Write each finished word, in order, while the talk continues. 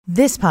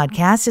This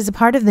podcast is a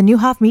part of the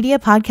Newhoff Media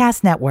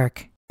Podcast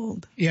Network.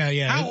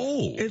 Yeah. How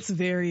old? It's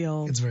very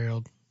old. It's very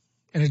old.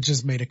 And it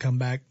just made a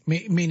comeback,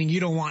 meaning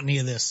you don't want any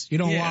of this. You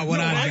don't want what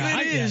I've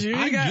got.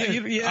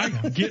 I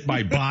I get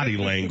by body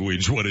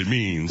language what it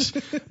means,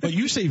 but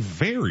you say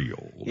very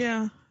old.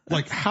 Yeah.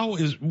 Like how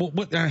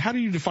do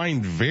you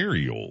define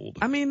very old?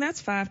 I mean,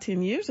 that's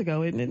 5-10 years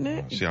ago, isn't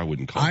it? See, I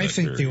wouldn't call I that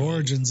think very the old.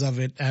 origins of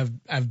it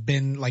have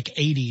been like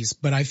 80s,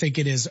 but I think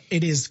it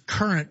is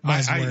current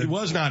buzzword. It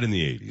was not in the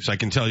 80s. I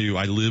can tell you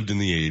I lived in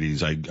the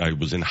 80s. I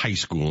was in high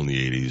school in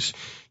the 80s.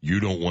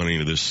 You don't want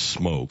any of this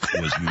smoke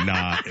was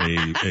not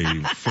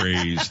a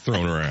phrase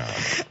thrown around.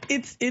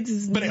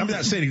 But I'm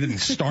not saying it didn't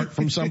start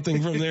from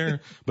something from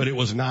there, but it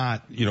was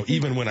not,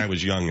 even when I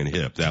was young and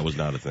hip, that was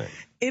not a thing.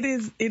 It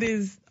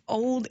is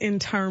old in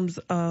terms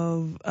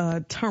of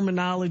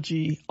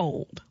terminology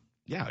old.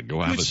 Yeah,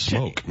 go have a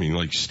smoke. I mean,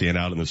 like stand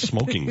out in the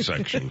smoking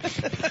section.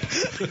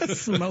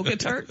 Smoke a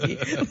turkey.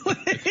 Well,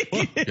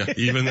 yeah,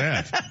 even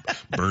that.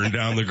 Burn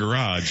down the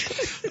garage.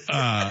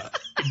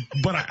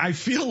 But I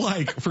feel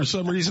like for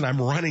some reason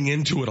I'm running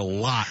into it a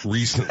lot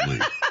recently.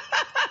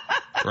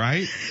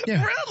 Right?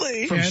 Yeah.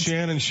 Really? From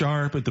Shannon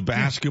Sharp at the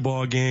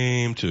basketball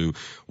game to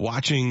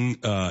watching,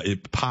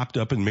 it popped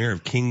up in Mayor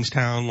of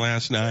Kingstown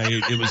last night.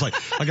 It was like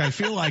I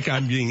feel like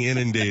I'm being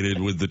inundated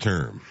with the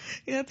term.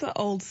 Yeah, it's an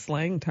old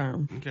slang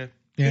term. Okay.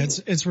 Yeah,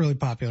 it's really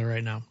popular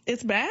right now.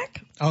 It's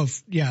back? Oh,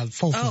 yeah,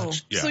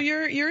 full-fledged. Yeah. So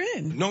you're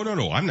in. No,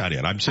 I'm not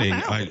in. I'm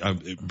saying,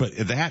 but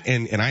that,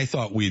 and I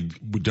thought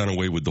we'd done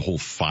away with the whole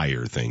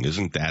fire thing.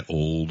 Isn't that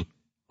old?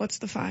 What's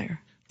the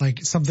fire? Like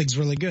something's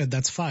really good.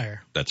 That's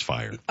fire. That's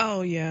fire.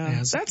 Oh, yeah.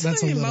 That's the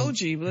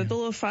emoji, the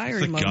little fire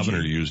The emoji. governor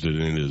used it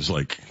in his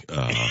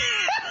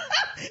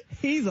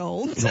He's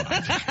old. It's so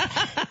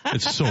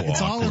awkward.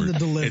 It's all in the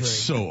delivery. It's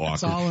so awkward.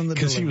 It's all in the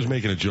Because he was delivery.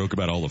 making a joke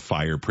about all the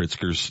fire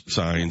Pritzker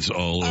signs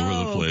all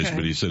over the place, okay.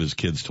 but he said his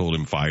kids told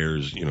him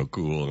fire's,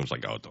 cool, and I was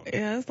like, oh, don't.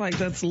 Yeah, it's like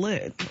that's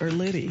lit or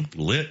litty.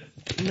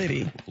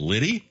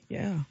 Liddy?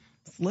 Yeah,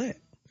 it's lit.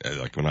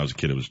 Like when I was a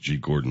kid, it was G.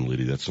 Gordon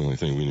Liddy. That's the only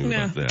thing we knew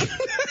about that.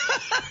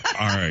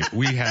 All right,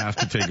 we have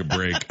to take a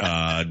break.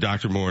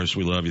 Dr. Morris,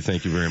 we love you.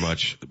 Thank you very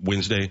much.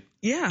 Wednesday?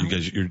 Yeah. You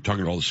guys, you're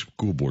talking to all the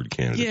school board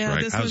candidates,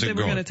 right? This How's Wednesday it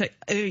we're going? going to take,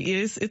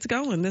 it's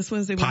going. This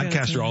Wednesday we're going to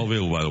Podcasts are all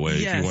available, by the way.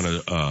 Yes. If you want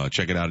to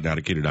check it out at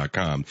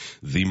nowdecatur.com,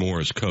 The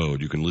Morris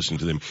Code. You can listen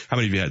to them. How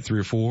many have you had? 3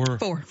 or 4?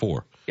 4.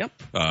 4. Yep.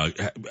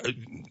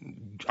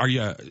 Are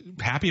you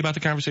happy about the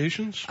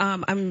conversations?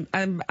 I'm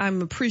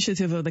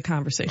appreciative of the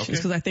conversations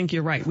because I think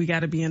you're right. We got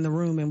to be in the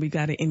room and we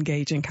got to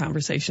engage in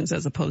conversations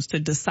as opposed to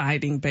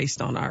deciding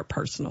based on our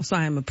personal. So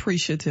I am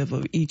appreciative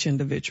of each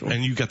individual.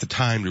 And you got the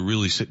time to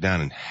really sit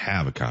down and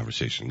have a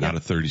conversation, not a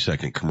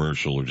 30-second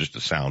commercial or just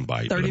a sound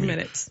bite. 30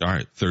 minutes. All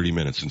right, 30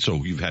 minutes. And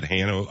so you've had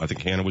Hannah. I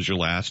think Hannah was your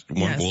last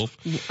one, Yes. Wolf.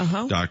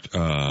 Will Jacob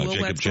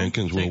Wetzel.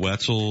 Jenkins, Will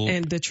Wetzel.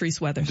 And Detrice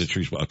Weathers.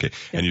 Okay. Yep.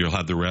 And you'll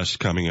have the rest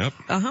coming up?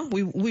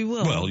 We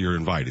will. Well, you're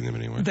inviting them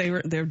anyway.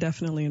 They're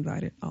definitely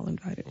invited. All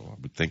invited. Well,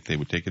 I would think they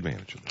would take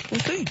advantage of that. We'll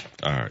see.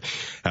 All right.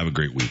 Have a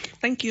great week.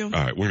 Thank you. All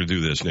right. We're going to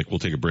do this, Nick. We'll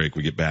take a break.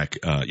 We get back.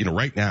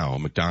 Right now,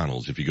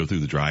 McDonald's, if you go through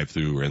the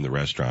drive-thru or in the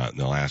restaurant and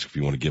they'll ask if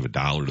you want to give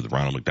 $1 to the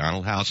Ronald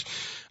McDonald House,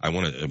 I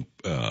want to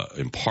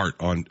impart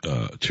on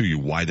to you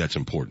why that's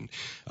important.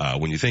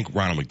 When you think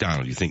Ronald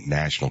McDonald, you think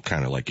national,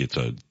 kind of like it's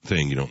a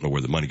thing. You don't know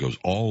where the money goes.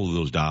 All of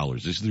those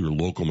dollars, this is your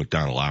local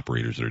McDonald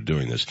operators that are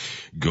doing this,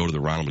 go to the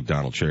Ronald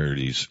McDonald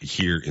Charities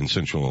here in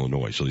Central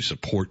Illinois. So they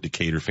support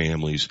Decatur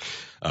families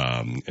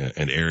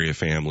and area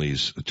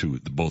families to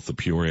both the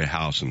Peoria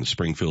House and the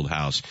Springfield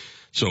House.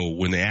 So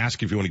when they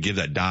ask if you want to give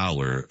that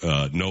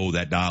 $1, know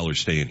that $1's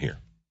staying here.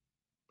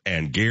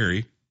 And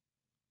Gary,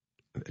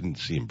 I didn't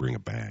see him bring a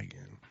bag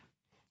in.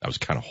 I was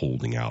kind of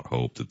holding out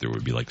hope that there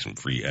would be like some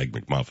free Egg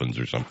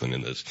McMuffins or something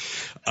in this.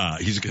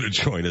 He's going to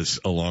join us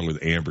along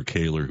with Amber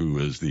Kaler, who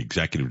is the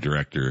executive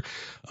director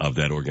of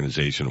that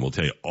organization. And we'll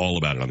tell you all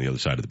about it on the other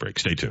side of the break.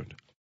 Stay tuned.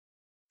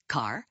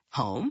 Car,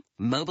 home,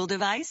 mobile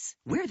device,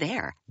 we're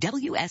there.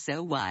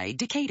 WSOY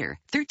Decatur,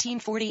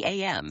 1340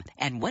 AM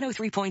and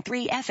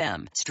 103.3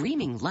 FM,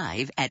 streaming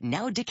live at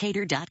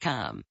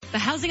nowdecatur.com. The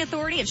Housing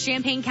Authority of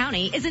Champaign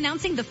County is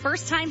announcing the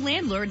first-time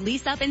landlord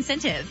lease-up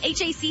incentive.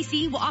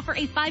 HACC will offer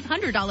a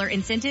 $500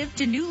 incentive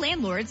to new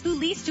landlords who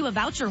lease to a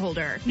voucher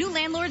holder. New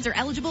landlords are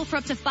eligible for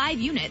up to 5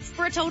 units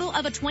for a total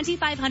of a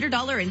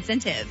 $2,500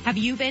 incentive. Have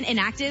you been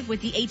inactive with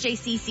the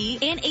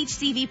HACC and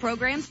HCV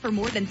programs for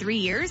more than 3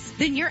 years?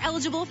 Then you're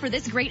eligible for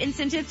this great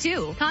incentive too.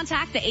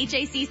 Contact the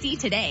HACC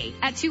today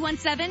at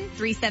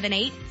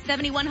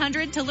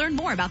 217-378-7100 to learn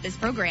more about this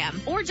program,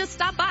 or just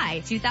stop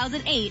by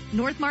 2008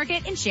 North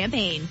Market in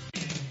Champaign.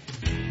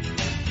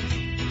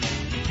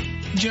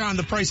 John,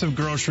 the price of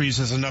groceries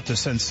is enough to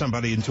send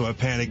somebody into a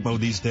panic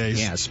mode these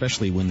days. Yeah,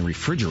 especially when the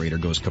refrigerator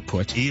goes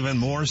kaput. Even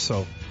more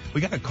so.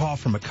 we got a call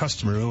from a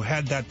customer who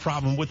had that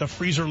problem with a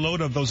freezer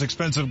load of those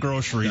expensive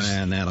groceries.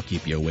 And that'll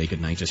keep you awake at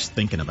night just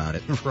thinking about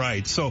it.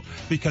 Right. So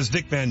because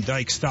Dick Van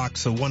Dyke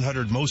stocks the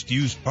 100 most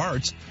used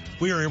parts,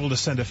 we were able to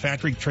send a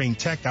factory-trained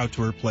tech out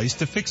to her place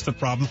to fix the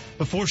problem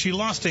before she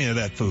lost any of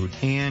that food.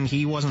 And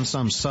he wasn't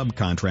some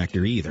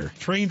subcontractor either.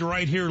 Trained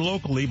right here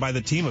locally by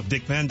the team of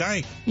Dick Van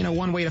Dyke. You know,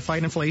 one way to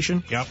fight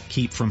inflation? Yep.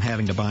 Keep from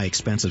having to buy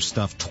expensive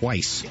stuff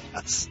twice.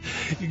 Yes,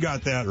 you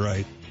got that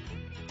right.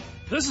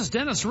 This is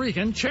Dennis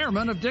Regan,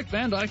 chairman of Dick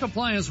Van Dyke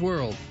Appliance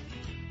World.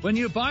 When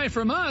you buy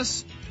from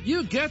us,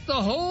 you get the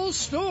whole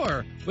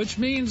store, which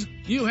means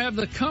you have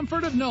the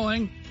comfort of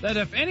knowing that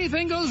if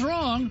anything goes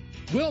wrong,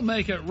 we'll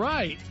make it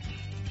right.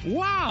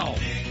 Wow!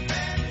 Dick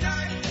Van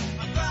Dyke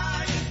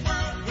Appliance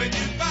World. When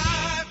you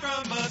buy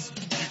from us,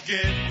 you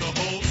get the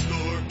whole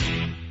store.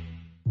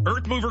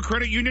 Earth Mover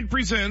Credit Union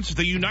presents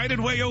the United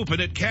Way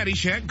Open at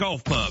Caddyshack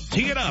Golf Pub.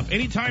 Tee it up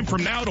anytime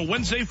from now to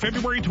Wednesday,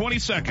 February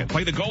 22nd.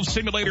 Play the golf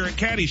simulator at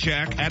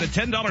Caddyshack, add a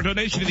 $10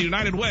 donation to the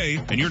United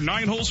Way, and your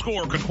 9-hole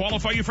score could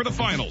qualify you for the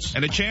finals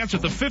and a chance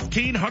at the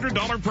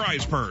 $1,500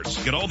 prize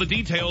purse. Get all the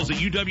details at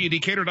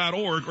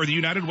uwdecatur.org or the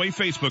United Way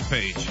Facebook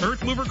page.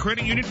 Earth Mover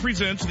Credit Union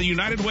presents the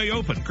United Way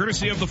Open,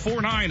 courtesy of the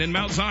 4-9 in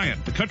Mount Zion,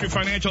 the Country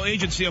Financial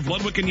Agency of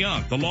Ludwig &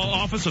 Young, the Law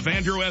Office of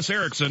Andrew S.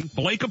 Erickson,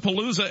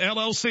 Blake-A-Palooza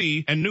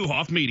LLC, and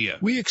Newhoff Media.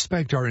 We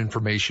expect our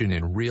information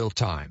in real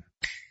time.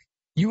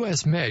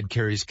 US Med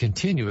carries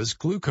continuous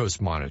glucose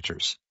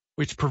monitors,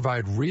 which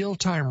provide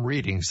real-time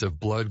readings of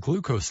blood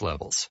glucose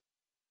levels.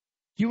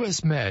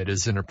 US Med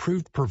is an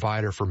approved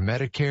provider for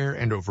Medicare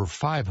and over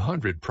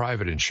 500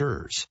 private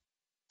insurers.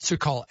 So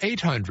call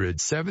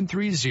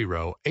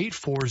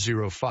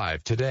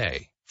 800-730-8405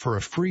 today for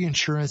a free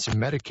insurance and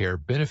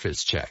Medicare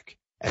benefits check.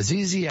 As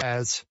easy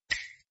as,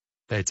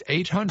 that's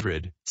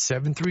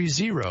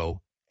 800-730-8405.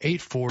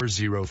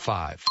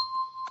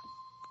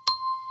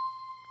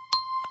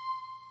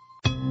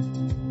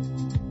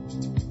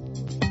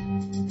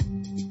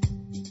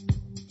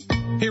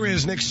 Here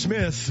is Nick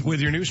Smith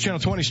with your News Channel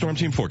 20 Storm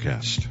Team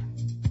forecast.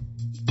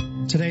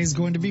 Today is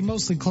going to be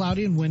mostly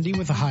cloudy and windy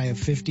with a high of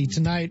 50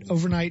 tonight.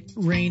 Overnight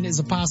rain is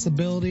a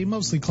possibility,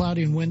 mostly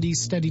cloudy and windy,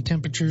 steady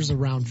temperatures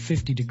around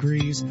 50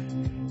 degrees.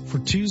 For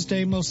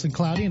Tuesday, mostly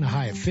cloudy and a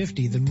high of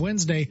 50. Then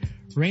Wednesday,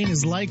 rain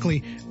is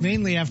likely,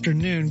 mainly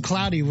afternoon,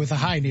 cloudy with a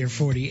high near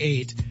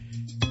 48.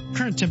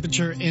 Current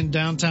temperature in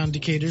downtown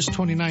Decatur is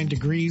 29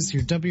 degrees.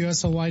 Your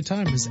WSOY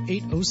time is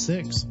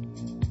 8:06.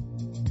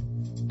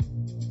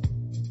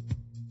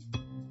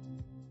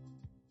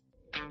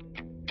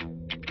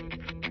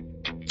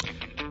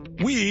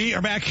 We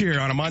are back here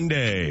on a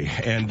Monday,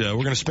 and we're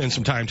going to spend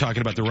some time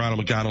talking about the Ronald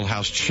McDonald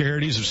House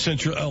Charities of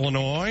Central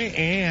Illinois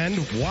and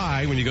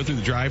why, when you go through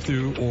the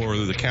drive-thru or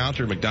the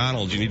counter at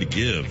McDonald's, you need to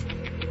give.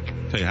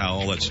 Tell you how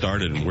all that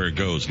started and where it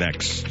goes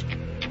next.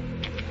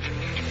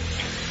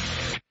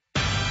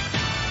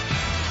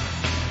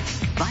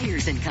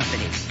 Byers and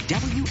Company,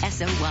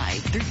 WSOY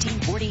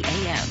 1340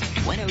 AM,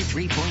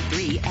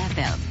 103.3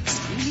 FM,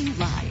 streaming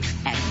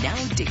live at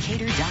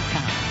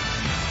nowdecatur.com.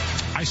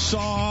 I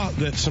saw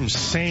that some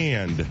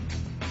sand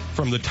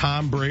from the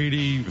Tom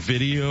Brady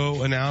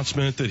video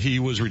announcement that he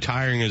was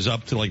retiring is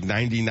up to like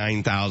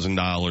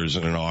 $99,000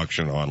 in an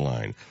auction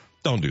online.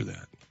 Don't do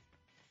that.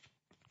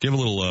 Give a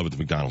little love at the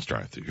McDonald's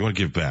drive-thru. You want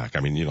to give back.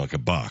 I mean, you know, like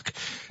 $1.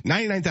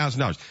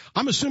 $99,000.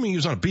 I'm assuming he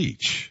was on a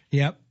beach.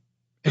 Yep.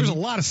 There's a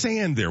lot of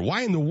sand there.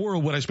 Why in the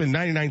world would I spend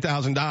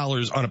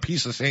 $99,000 on a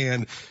piece of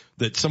sand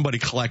that somebody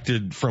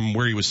collected from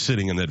where he was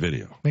sitting in that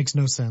video? Makes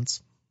no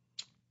sense.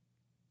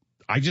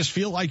 I just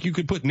feel like you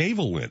could put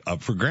naval lint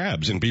up for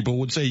grabs and people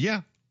would say,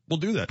 yeah, we'll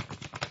do that.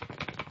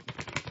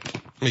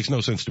 Makes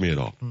no sense to me at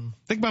all.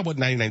 Think about what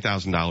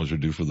 $99,000 would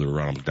do for the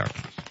Ronald McDonald.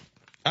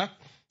 Huh?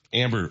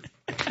 Amber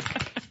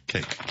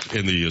cake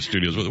in the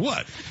studios with it.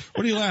 What?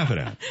 What are you laughing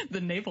at?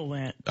 The naval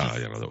lint. Oh,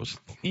 yeah, no, that was.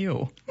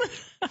 Ew.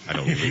 I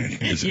don't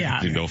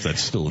even know if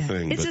that's still a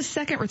thing. It's his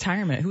second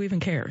retirement. Who even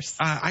cares?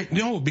 I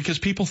know, because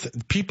people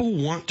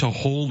want to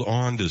hold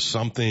on to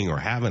something or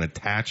have an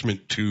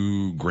attachment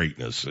to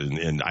greatness,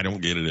 and I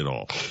don't get it at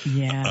all.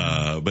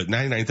 Yeah. But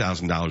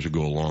 $99,000 would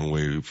go a long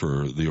way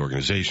for the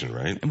organization,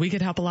 right? We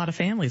could help a lot of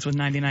families with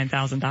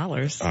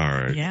 $99,000. All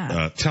right.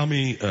 Yeah. Tell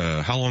me,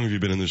 how long have you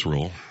been in this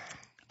role?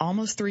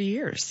 Almost 3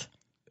 years.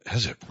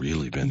 Has it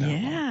really been that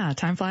long? Yeah,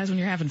 time flies when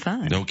you're having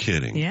fun. No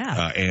kidding.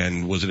 Yeah.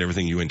 And was it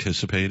everything you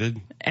anticipated?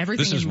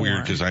 Everything. This is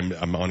weird because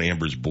I'm on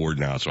Amber's board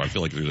now, so I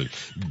feel like there's a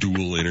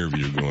dual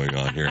interview going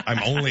on here.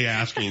 I'm only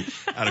asking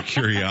out of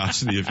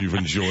curiosity if you've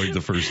enjoyed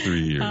the first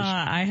 3 years.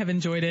 I have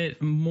enjoyed it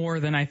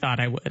more than I thought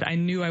I would. I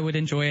knew I would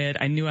enjoy it.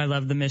 I knew I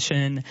loved the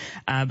mission,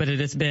 but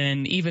it has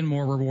been even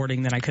more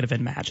rewarding than I could have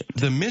imagined.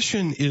 The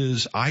mission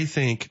is, I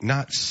think,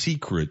 not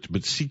secret,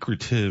 but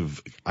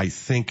secretive. I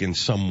think in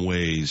some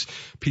ways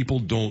people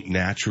don't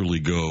naturally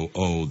go,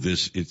 oh,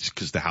 it's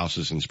because the house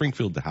is in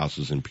Springfield, the house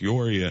is in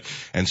Peoria,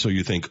 and so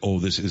you think, oh,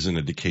 this this isn't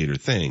a Decatur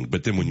thing.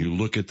 But then when you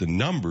look at the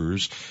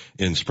numbers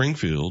in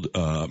Springfield,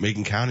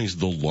 Macon County is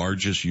the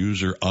largest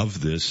user of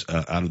this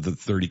out of the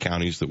 30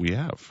 counties that we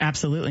have.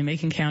 Absolutely.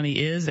 Macon County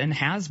is and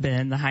has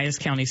been the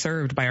highest county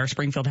served by our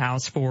Springfield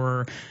House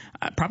for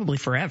probably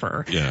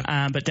forever.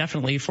 Yeah. But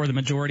definitely for the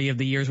majority of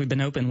the years we've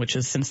been open, which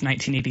is since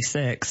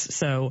 1986.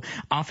 So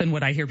often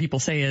what I hear people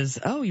say is,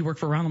 oh, you work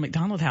for Ronald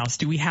McDonald House.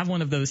 Do we have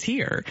one of those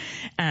here?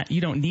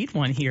 You don't need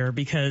one here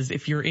because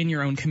if you're in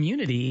your own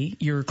community,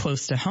 you're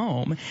close to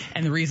home.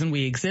 And the reason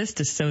we exist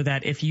is so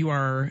that if you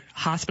are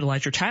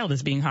hospitalized, your child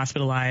is being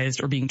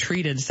hospitalized or being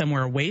treated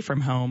somewhere away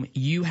from home,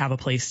 you have a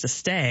place to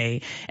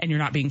stay and you're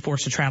not being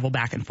forced to travel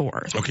back and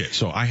forth. Okay,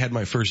 so I had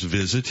my first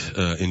visit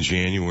in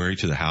January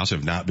to the house.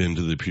 I've not been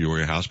to the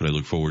Peoria house, but I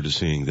look forward to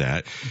seeing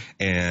that.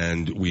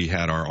 And we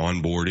had our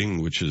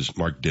onboarding, which is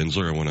Mark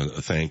Densler. I want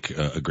to thank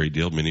a great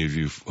deal. Many of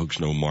you folks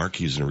know Mark.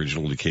 He's an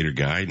original Decatur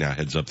guy, now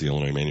heads up the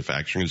Illinois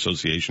Manufacturing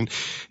Association.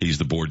 He's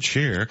the board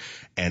chair.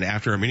 And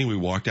after our meeting, we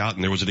walked out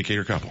and there was a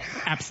Decatur couple.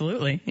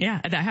 Absolutely. Yeah,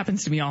 that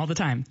happens to me all the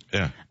time.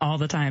 Yeah. All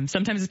the time.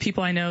 Sometimes it's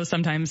people I know.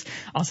 Sometimes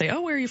I'll say,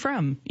 oh, where are you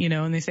from? You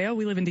know, and they say, oh,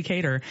 we live in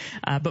Decatur.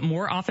 But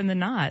more often than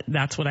not,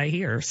 that's what I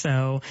hear.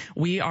 So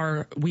we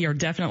are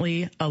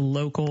definitely a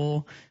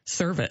local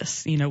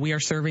service. You know, we are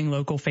serving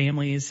local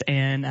families,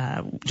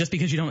 and just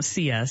because you don't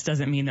see us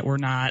doesn't mean that we're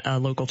not a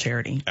local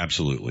charity.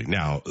 Absolutely.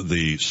 Now,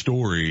 the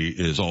story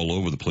is all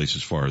over the place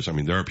as far as, I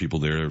mean, there are people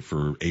there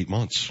for 8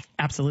 months.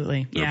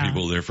 Absolutely. There are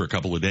people there for a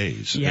couple of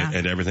days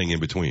and everything in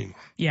between.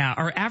 Yeah.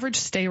 Our average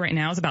stay right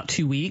now is about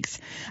 2 weeks,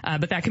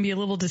 but that can be a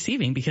little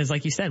deceiving because,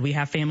 like you said, we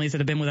have families that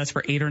have been with us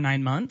for 8 or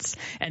 9 months,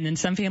 and then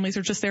some families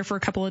are just there for a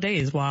couple of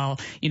days while,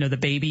 you know, the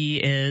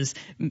baby is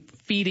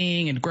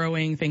feeding and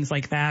growing, things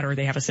like that, or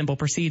they have a simple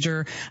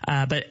procedure.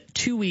 But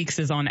 2 weeks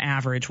is on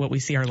average what we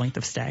see our length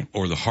of stay.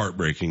 Or the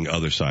heartbreaking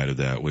other side of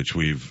that, which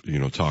we've, you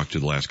know, talked to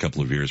the last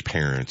couple of years,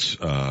 parents,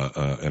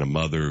 and a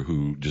mother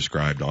who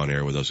described on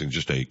air with us in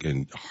just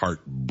in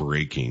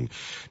heartbreaking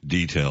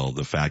detail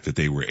the fact that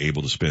they were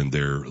able to spend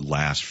their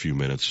last few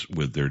minutes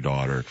with their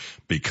daughter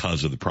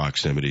because of the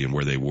proximity and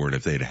where they were. And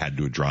if they'd had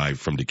to drive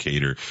from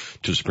Decatur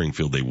to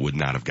Springfield, they would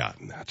not have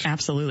gotten that.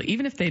 Absolutely.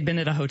 Even if they'd been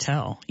at a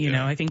hotel, you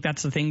know, I think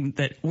that's the thing,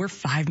 that we're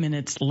 5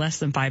 minutes, less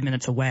than 5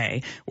 minutes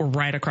away. We're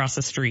right across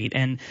the street.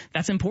 And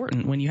that's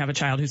important when you have a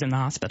child who's in the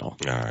hospital.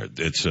 All right.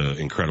 It's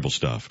incredible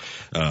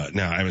stuff.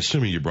 Now, I'm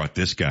assuming you brought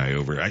this guy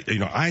over.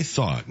 I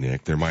thought,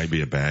 Nick, there might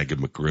be a bag of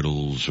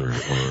McGriddles or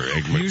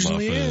Egg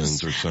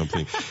McMuffins or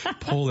something.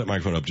 Pull that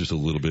microphone up just a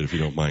little bit if you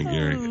don't mind,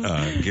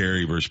 Gary.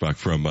 Gary Bursbach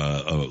from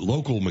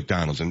local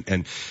McDonald's.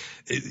 And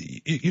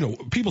you know,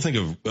 people think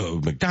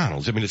of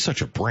McDonald's. I mean, it's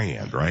such a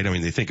brand, right? I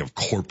mean, they think of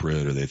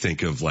corporate, or they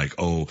think of like,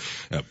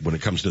 when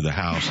it comes to the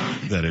house,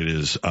 that it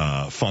is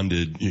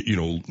funded,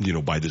 you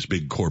know, by this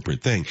big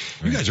corporate thing.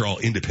 Right. You guys are all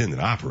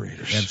independent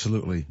operators.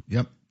 Absolutely.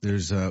 Yep.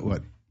 There's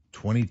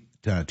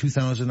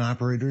 2,000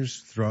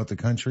 operators throughout the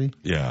country.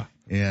 Yeah.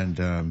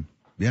 And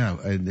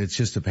it's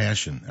just a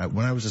passion.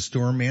 When I was a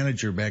store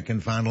manager back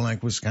in Fond du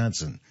Lac,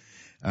 Wisconsin,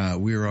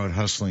 we were out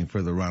hustling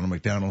for the Ronald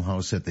McDonald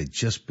House that they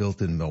just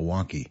built in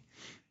Milwaukee.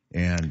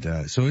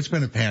 And so it's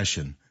been a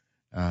passion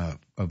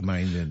of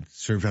mine, and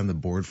served on the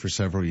board for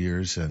several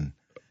years. And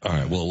all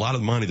right. Well, a lot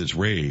of the money that's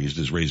raised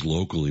is raised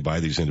locally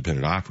by these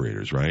independent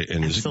operators, right?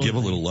 And this Give a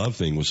Little Love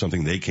thing was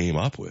something they came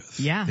up with.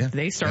 Yeah.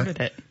 They started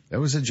it. That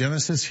was a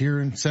genesis here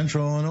in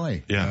Central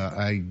Illinois. Yeah.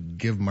 I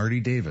give Marty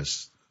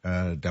Davis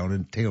down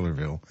in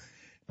Taylorville.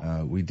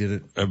 We did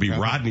it. That'd be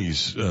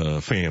Rodney's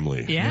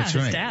family. Yeah, that's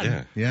his right.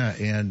 dad. Yeah.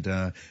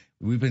 And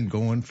we've been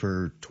going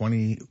for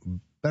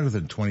better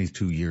than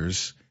 22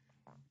 years.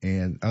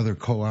 And other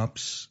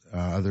co-ops,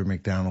 other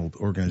McDonald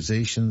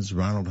organizations,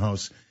 Ronald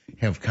House,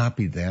 have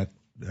copied that.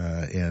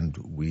 And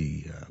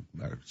we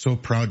are so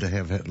proud to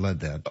have led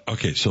that.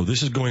 Okay, so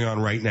this is going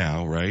on right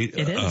now, right?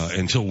 It is.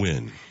 Until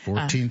when?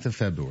 14th of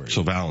February.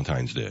 So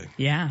Valentine's Day.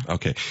 Yeah.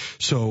 Okay.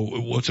 So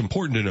what's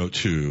important to note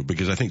too,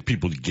 because I think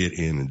people get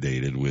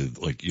inundated with,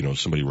 like, you know,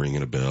 somebody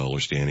ringing a bell or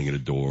standing at a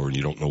door and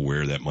you don't know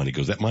where that money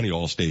goes. That money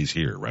all stays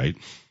here, right?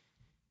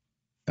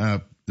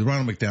 The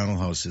Ronald McDonald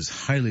House is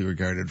highly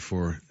regarded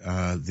for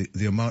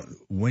the amount.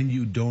 When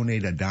you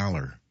donate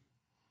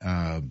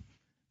 $1,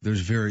 there's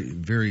very,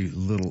 very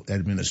little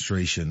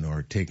administration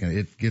or taken.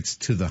 It gets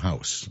to the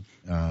house,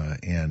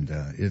 and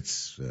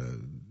it's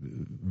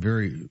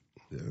very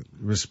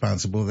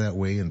responsible that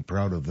way, and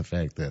proud of the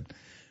fact that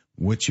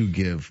what you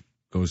give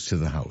goes to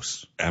the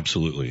house.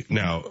 Absolutely.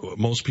 Now,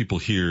 most people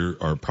here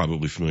are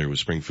probably familiar with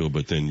Springfield,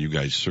 but then you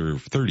guys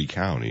serve 30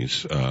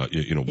 counties, with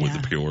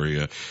the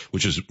Peoria,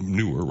 which is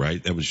newer,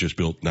 right? That was just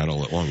built not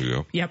all that long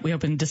ago. Yep. We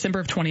opened December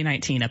of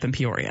 2019 up in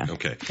Peoria.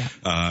 Okay.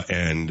 Yeah.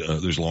 And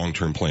there's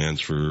long-term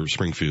plans for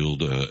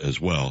Springfield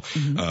as well.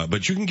 Mm-hmm.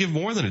 But you can give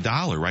more than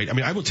 $1, right? I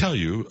mean, I will tell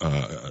you,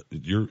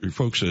 your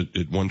folks at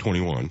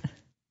 121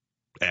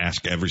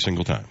 ask every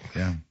single time.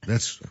 Yeah.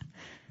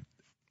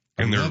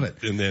 And love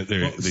it. And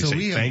they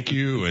say thank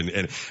you,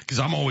 and because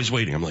I'm always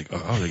waiting. I'm like, oh,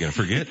 are they going to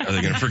forget? Are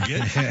they going to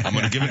forget? I'm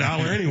going to give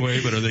 $1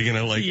 anyway, but are they going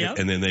to like? Yep.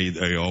 And then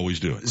they always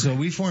do it. So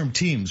we form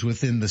teams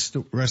within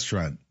the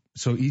restaurant.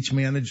 So each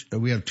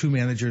we have 2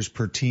 managers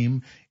per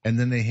team, and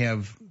then they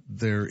have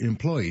their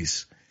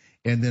employees.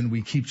 And then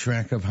we keep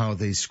track of how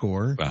they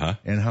score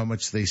and how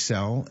much they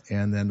sell.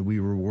 And then we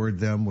reward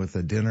them with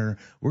a dinner.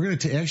 We're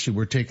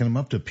taking them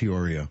up to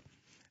Peoria,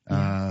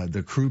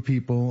 the crew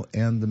people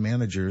and the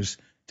managers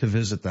to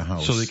visit the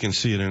house. So they can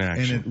see it in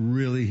action. And it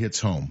really hits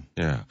home.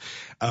 Yeah.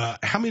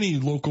 How many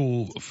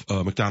local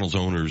McDonald's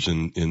owners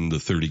in the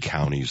 30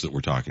 counties that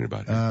we're talking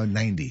about?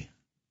 90.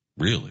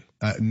 Really?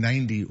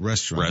 90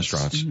 restaurants.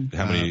 Mm-hmm.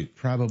 How many?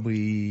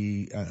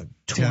 Probably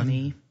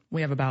 20. 10.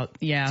 We have about,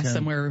 10.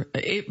 Somewhere,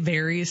 it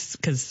varies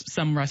because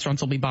some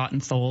restaurants will be bought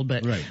and sold,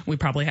 but we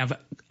probably have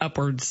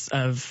upwards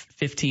of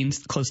 15,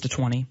 close to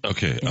 20.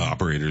 Okay.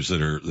 Operators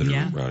that are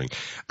running.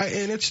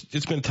 And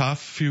it's been tough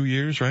few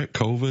years, right?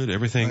 COVID,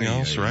 everything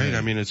else, right?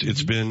 I mean,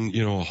 it's been,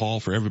 a haul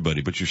for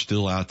everybody, but you're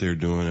still out there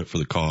doing it for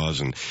the cause.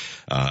 And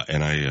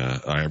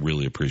I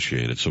really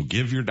appreciate it. So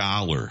give your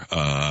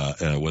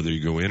 $1, whether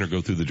you go in or go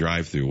through the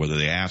drive-thru, whether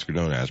they ask or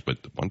don't ask, but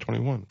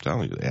 121, I'm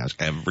telling you, they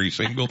ask every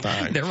single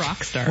time. They're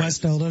rock stars.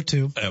 West Eldo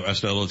too.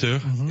 West Eldo too?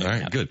 Mm-hmm. All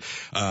right, good.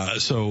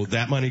 So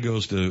that money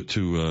goes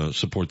to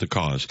support the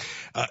cause.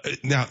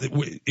 Now,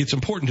 it's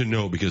important to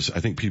know because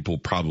I think people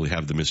probably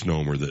have the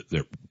misnomer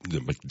that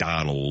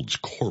McDonald's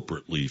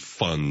corporately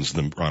funds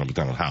the Ronald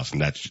McDonald House,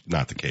 and that's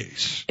not the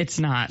case. It's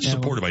not. It's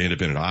supported by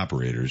independent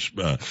operators,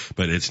 but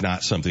it's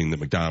not something that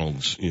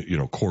McDonald's,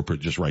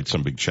 corporate just writes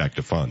some big check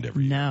to fund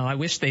every year. No, I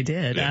wish they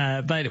did. Yeah.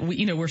 But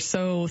we're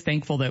so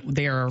thankful that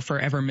they are our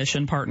forever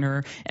mission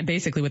partner. And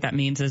basically what that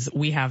means is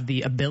we have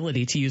the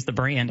ability to use the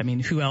brand. I mean,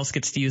 who else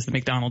gets to use the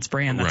McDonald's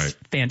brand? That's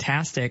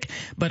fantastic.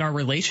 But our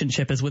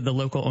relationship is with the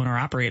local owner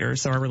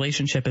operators. So our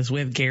relationship is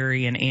with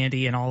Gary and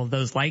Andy and all of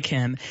those like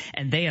him,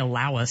 and they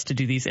allow us to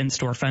do these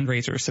in-store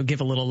fundraisers. So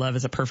Give a Little Love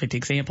is a perfect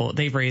example.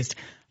 They've raised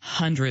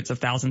hundreds of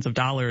thousands of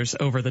dollars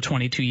over the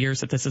 22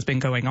 years that this has been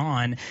going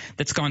on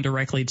that's gone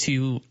directly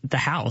to the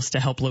house to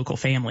help local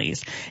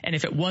families. And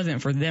if it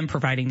wasn't for them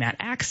providing that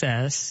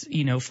access,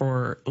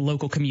 for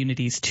local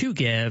communities to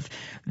give,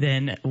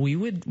 then we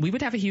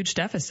would have a huge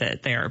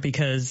deficit there,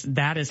 because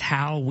that is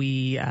how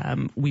we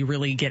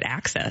really get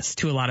access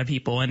to a lot of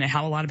people and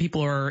how a lot of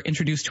people are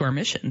introduced to our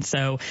mission.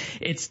 So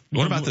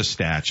what about the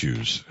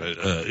statues?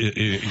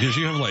 Because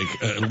you have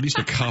at least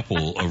a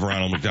couple of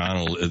Ronald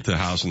McDonald at the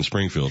house in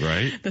Springfield,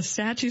 right? The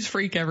statues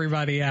freak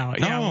everybody out.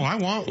 No, I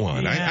want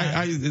one.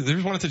 Yeah.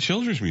 There's one at the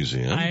Children's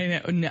Museum. I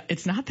know. No,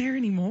 it's not there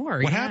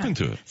anymore. What happened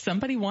to it?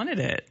 Somebody wanted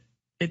it.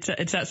 It's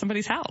at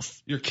somebody's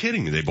house. You're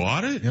kidding me. They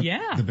bought it? Yep.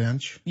 Yeah. The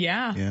bench?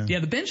 Yeah.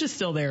 The bench is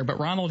still there, but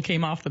Ronald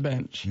came off the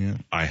bench. Yeah.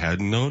 I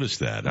hadn't noticed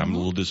that. I'm a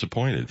little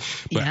disappointed.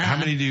 But how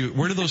many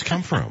where do those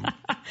come from?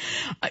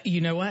 You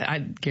know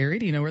what? Gary,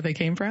 do you know where they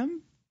came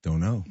from? Don't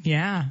know.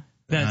 Yeah.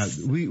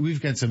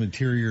 We've got some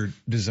interior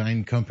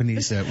design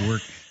companies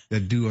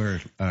that do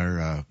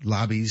our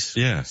lobbies,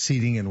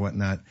 seating and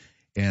whatnot.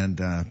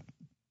 And,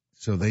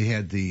 so they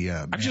had the.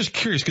 I'm just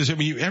curious because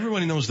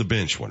everybody knows the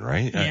bench one,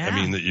 right? Yeah. I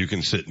mean that you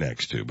can sit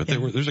next to, but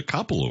there's a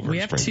couple over. We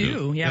in have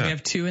Springfield. 2. Yeah, we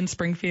have 2 in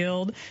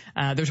Springfield.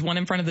 There's one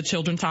in front of the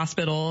Children's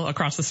Hospital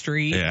across the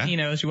street. Yeah.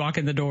 As you walk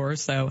in the door.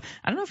 So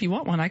I don't know if you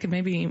want one. I could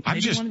maybe one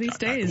of these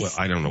days.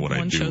 I don't know what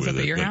I do shows with up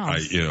it. At your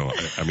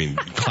house. I mean,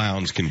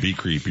 clowns can be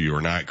creepy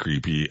or not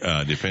creepy,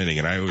 depending.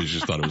 And I always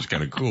just thought it was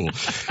kind of cool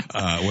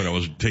when I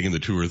was taking the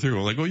tour through.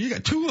 I'm like, well, you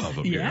got 2 of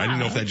them here. I didn't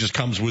know if that just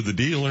comes with the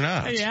deal or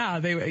not. Yeah,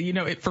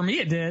 for me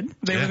it did.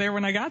 They were there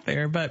when I got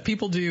there, but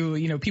people do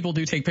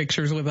take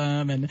pictures with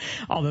them and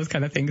all those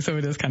kind of things. So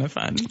it is kind of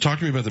fun. Talk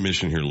to me about the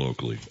mission here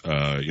locally.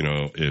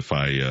 If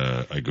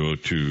I go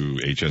to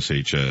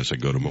HSHS, I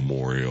go to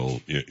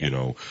Memorial,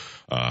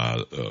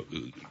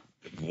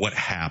 what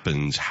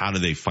happens? How do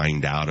they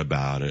find out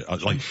about it?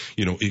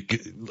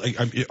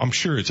 I'm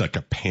sure it's like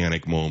a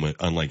panic moment,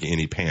 unlike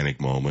any panic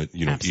moment.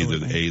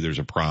 Absolutely. Either there's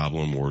a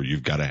problem or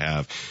you've got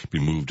to be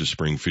moved to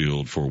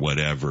Springfield for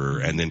whatever.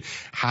 And then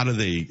how do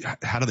they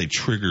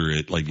trigger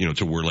it?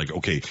 To where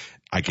okay,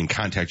 I can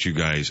contact you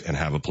guys and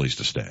have a place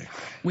to stay.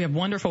 We have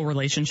wonderful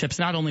relationships,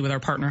 not only with our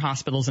partner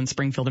hospitals in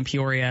Springfield and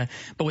Peoria,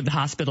 but with the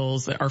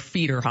hospitals, our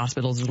feeder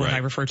hospitals is what I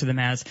refer to them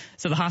as.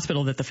 So the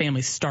hospital that the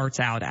family starts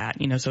out at,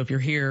 so if you're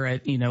here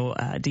at,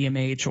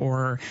 DMH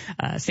or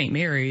St.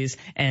 Mary's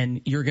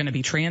and you're going to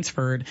be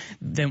transferred,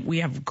 then we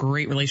have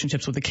great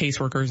relationships with the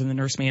caseworkers and the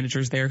nurse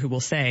managers there who will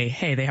say,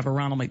 hey, they have a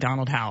Ronald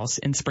McDonald House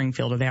in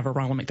Springfield or they have a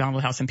Ronald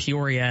McDonald House in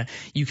Peoria.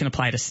 You can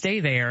apply to stay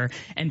there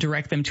and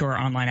direct them to our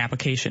online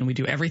application. We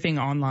do everything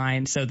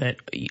online so that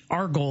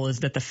our goal is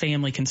that the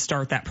family can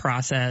start that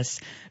process.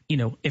 You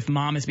know, if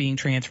mom is being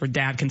transferred,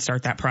 dad can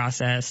start that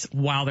process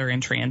while they're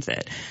in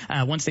transit.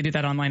 Once they do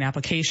that online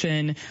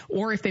application,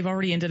 or if they've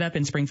already ended up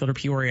in Springfield or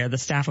Peoria, the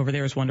staff over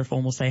there is wonderful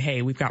and will say,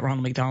 hey, we've got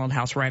Ronald McDonald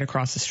House right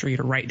across the street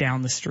or right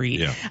down the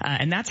street. Yeah.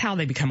 And that's how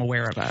they become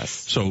aware of us.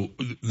 So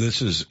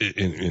this is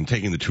in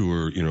taking the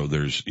tour, you know,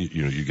 there's,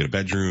 you know, you get a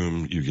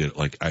bedroom, you get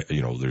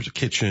there's a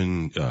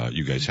kitchen,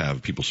 you guys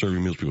have people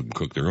serving meals, people can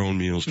cook their own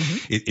meals.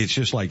 It's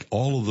just like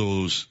all of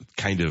those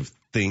kind of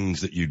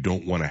things that you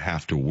don't want to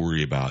have to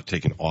worry about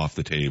taken off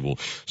the table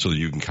so that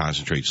you can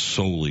concentrate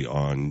solely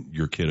on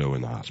your kiddo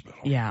in the hospital.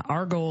 Yeah,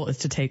 our goal is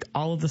to take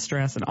all of the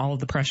stress and all of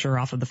the pressure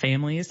off of the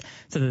families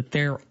so that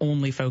their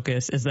only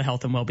focus is the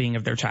health and well-being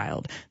of their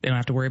child. They don't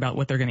have to worry about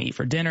what they're going to eat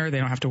for dinner. They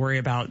don't have to worry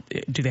about,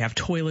 do they have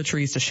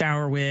toiletries to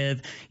shower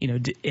with? You know,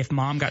 if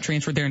mom got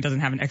transferred there and doesn't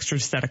have an extra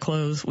set of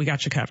clothes, we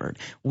got you covered.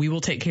 We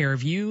will take care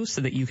of you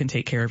so that you can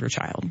take care of your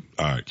child.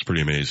 All right. It's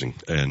pretty amazing.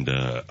 And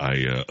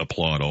I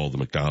applaud all the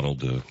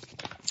McDonald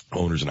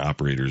owners and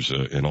operators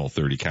in all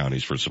 30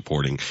 counties for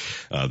supporting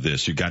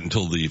this. You got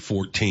until the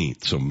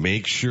 14th, so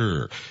make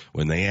sure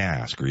when they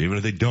ask, or even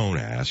if they don't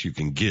ask, you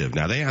can give.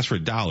 Now, they ask for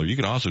 $1. You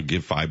can also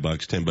give $5,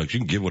 $10. You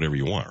can give whatever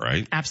you want,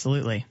 right?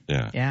 Absolutely.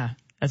 Yeah.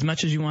 As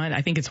much as you want.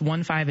 I think it's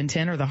 1, 5, and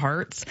 10 are the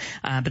hearts,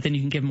 but then you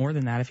can give more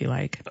than that if you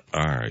like.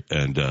 All right.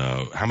 And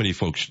how many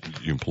folks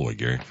do you employ,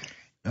 Gary?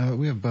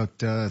 We have about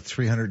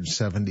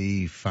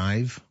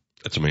 375.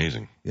 That's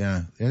amazing.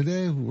 Yeah.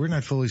 We're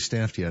not fully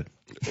staffed yet.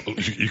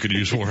 You could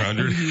use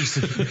 400. We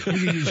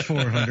could use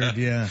 400,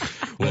 yeah.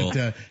 Well,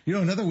 but,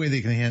 another way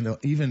they can handle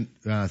even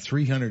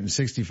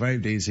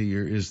 365 days a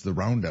year is the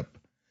roundup,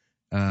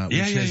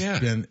 which has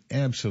been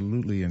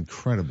absolutely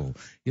incredible.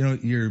 You know,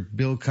 your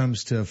bill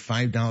comes to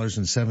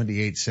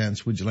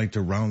 $5.78. Would you like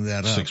to round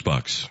that up?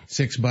 $6.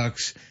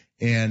 $6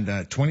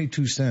 and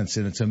 22 cents.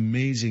 And it's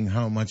amazing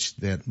how much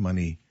that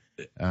money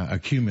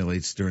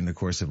accumulates during the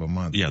course of a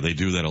month. Yeah, they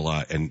do that a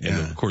lot. And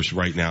of course,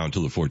 right now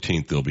until the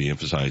 14th, they'll be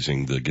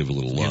emphasizing the give a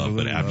little love.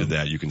 But after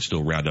that, you can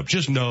still round up.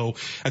 Just know,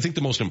 I think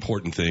the most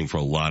important thing for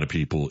a lot of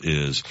people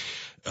is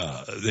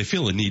they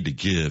feel a need to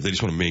give. They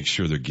just want to make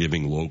sure they're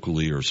giving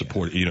locally or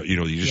support. You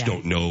just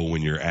don't know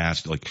when you're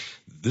asked. Like,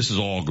 this is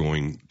all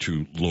going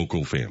to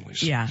local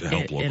families. Yeah, to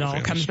help local it all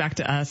families. comes back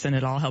to us, and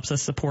it all helps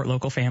us support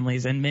local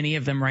families, and many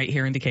of them right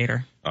here in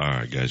Decatur. All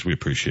right, guys, we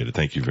appreciate it.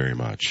 Thank you very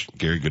much.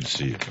 Gary, good to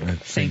see you.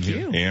 Thank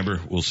you. Amber,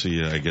 we'll see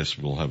you. I guess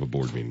we'll have a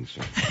board meeting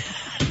soon.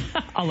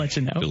 I'll let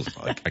you know.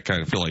 I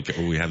kind of feel like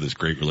we have this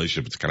great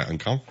relationship. It's kind of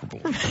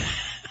uncomfortable.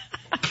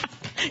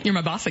 You're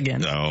my boss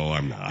again. No,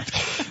 I'm not.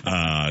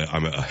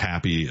 I'm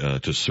happy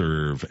to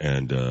serve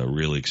and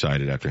really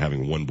excited after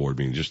having one board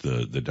meeting, just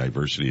the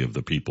diversity of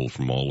the people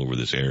from all over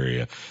this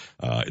area.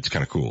 It's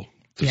kind of cool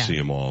to see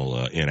them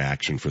all in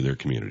action for their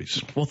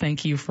communities. Well,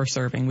 thank you for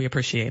serving. We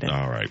appreciate it.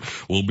 All right.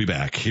 We'll be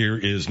back. Here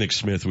is Nick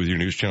Smith with your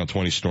News Channel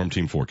 20 Storm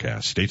Team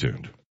forecast. Stay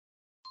tuned.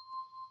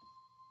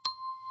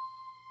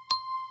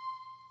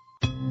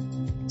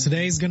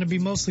 Today's going to be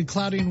mostly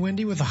cloudy and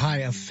windy with a high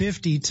of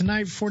 50.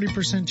 Tonight,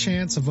 40%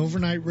 chance of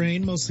overnight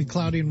rain, mostly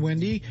cloudy and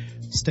windy.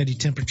 Steady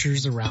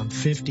temperatures around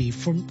 50.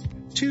 For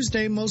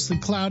Tuesday, mostly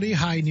cloudy,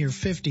 high near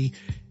 50.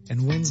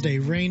 And Wednesday,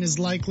 rain is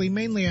likely,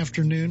 mainly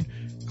afternoon,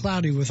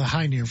 cloudy with a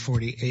high near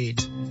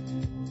 48.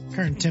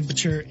 Current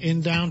temperature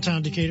in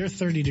downtown Decatur,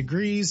 30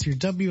 degrees. Your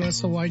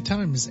WSOY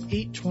time is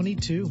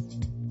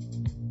 8:22.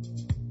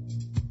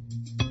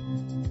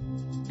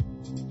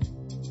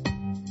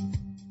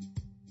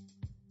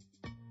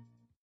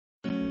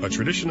 A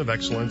tradition of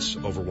excellence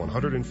over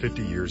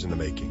 150 years in the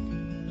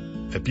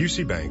making. At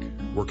Busey Bank,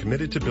 we're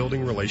committed to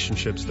building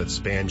relationships that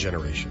span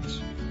generations.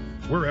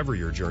 Wherever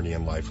your journey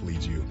in life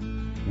leads you,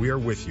 we are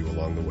with you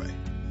along the way,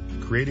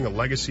 creating a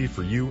legacy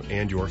for you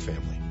and your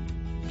family.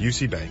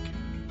 Busey Bank,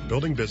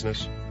 building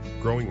business,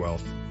 growing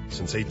wealth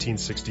since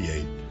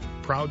 1868,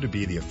 proud to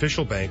be the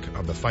official bank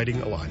of the Fighting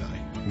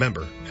Illini.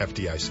 Member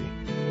FDIC.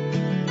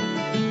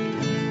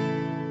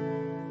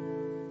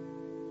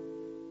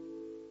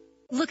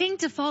 Looking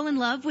to fall in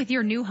love with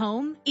your new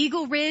home?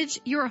 Eagle Ridge,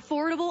 your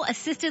affordable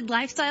assisted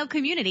lifestyle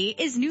community,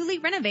 is newly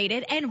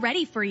renovated and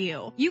ready for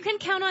you. You can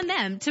count on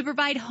them to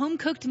provide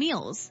home-cooked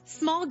meals,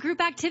 small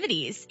group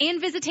activities, and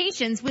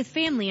visitations with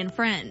family and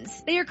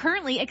friends. They are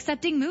currently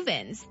accepting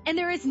move-ins, and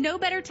there is no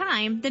better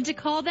time than to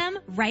call them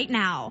right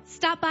now.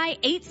 Stop by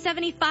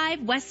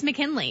 875 West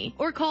McKinley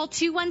or call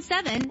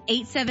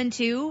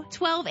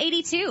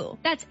 217-872-1282.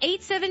 That's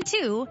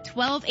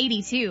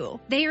 872-1282.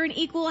 They are an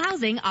equal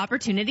housing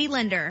opportunity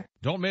lender.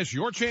 Don't miss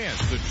your chance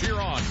to cheer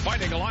on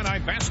Fighting Illini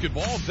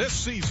basketball this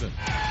season.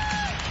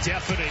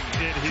 Deafening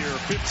in here,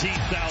 15,000,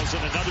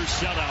 another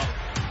shutout.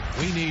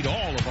 We need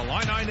all of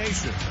Illini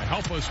Nation to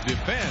help us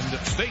defend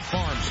State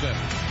Farm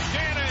Center.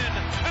 Shannon,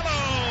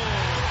 hello!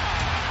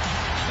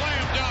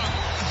 Slam dunk.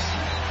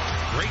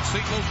 Great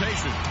seat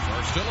locations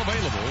are still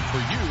available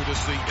for you to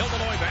see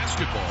Illinois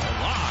basketball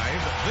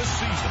live this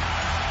season.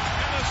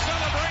 And the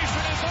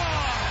celebration is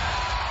on!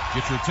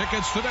 Get your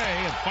tickets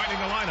today at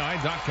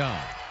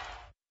fightingillini.com.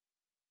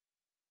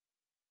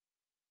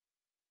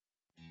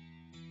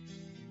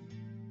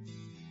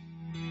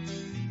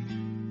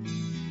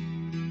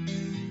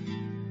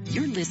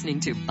 You're listening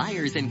to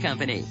Buyers and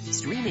Company,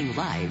 streaming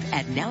live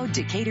at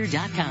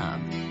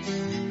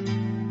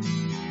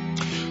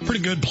nowdecatur.com.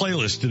 Pretty good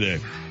playlist today.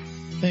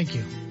 Thank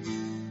you.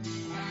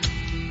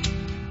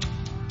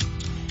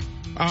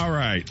 All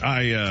right.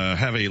 I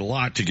have a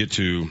lot to get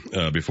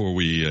to before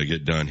we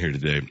get done here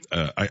today.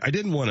 I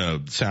didn't want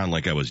to sound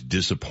like I was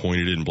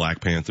disappointed in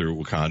Black Panther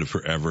Wakanda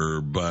Forever,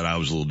 but I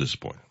was a little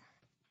disappointed.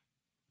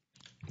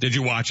 Did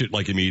you watch it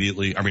like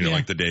immediately? I mean,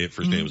 like the day,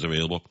 first day it was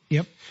available?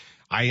 Yep.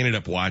 I ended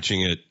up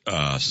watching it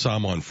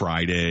some on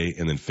Friday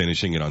and then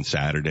finishing it on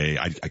Saturday.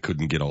 I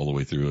couldn't get all the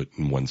way through it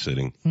in one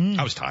sitting.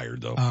 I was tired,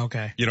 though. Oh,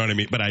 okay. You know what I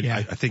mean? But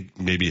I think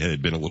maybe it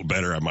had been a little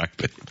better. I might have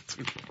been.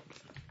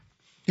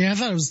 Yeah, I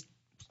thought it was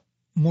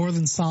more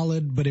than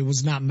solid, but it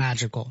was not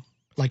magical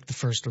like the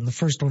first one. The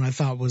first one I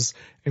thought was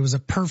a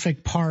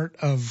perfect part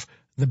of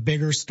the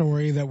bigger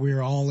story that we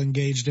were all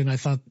engaged in. I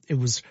thought it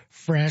was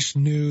fresh,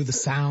 new. The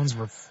sounds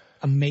were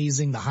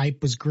amazing. The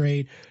hype was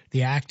great.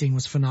 The acting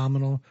was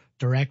phenomenal.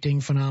 Directing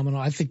phenomenal.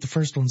 I think the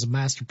first one's a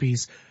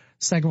masterpiece.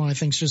 Second one I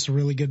think is just a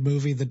really good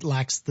movie that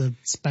lacks the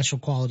special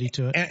quality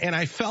to it. And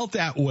I felt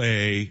that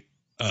way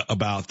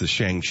about the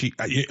Shang-Chi,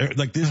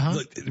 like this,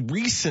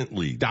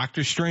 recently,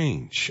 Doctor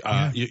Strange.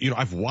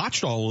 I've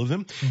watched all of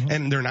them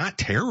and they're not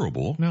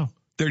terrible. No.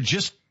 They're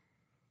just,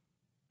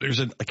 there's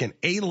an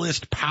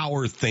A-list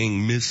power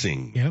thing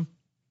missing. Yeah.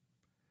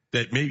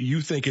 That maybe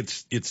you think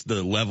it's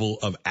the level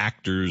of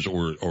actors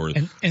or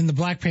in the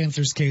Black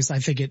Panther's case, I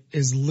think it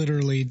is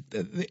literally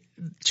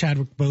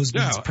Chadwick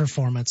Boseman's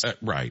performance.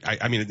 Right.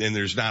 I mean, and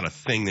there's not a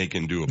thing they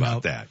can do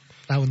about that.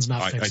 That one's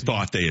not I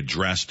thought they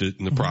addressed it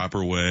in the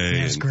proper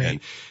way. That's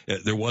great.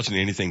 And there wasn't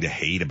anything to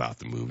hate about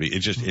the movie. It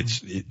just,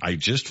 I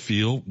just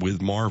feel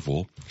with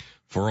Marvel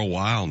for a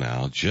while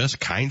now, just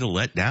kind of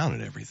let down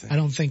at everything. I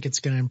don't think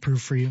it's going to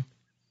improve for you.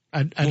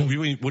 What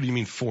do you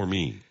mean for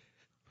me?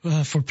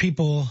 For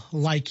people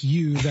like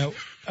you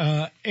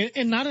that,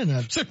 and not in a...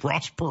 Is it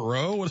Ross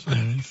Perot? What's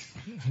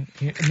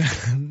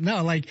that?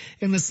 No, like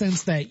in the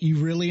sense that you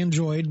really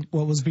enjoyed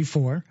what was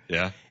before.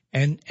 Yeah.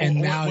 And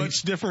now...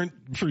 What's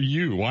different for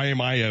you? Why am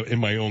I in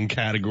my own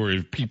category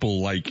of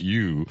people like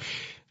you?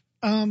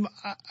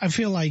 I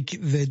feel like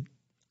that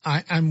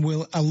I'm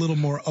a little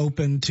more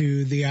open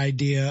to the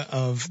idea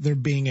of there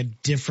being a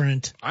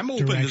different I'm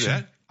open to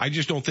that. I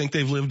just don't think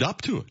they've lived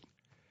up to it.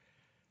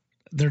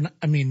 They're not,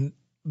 I mean...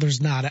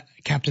 There's not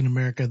Captain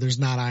America. There's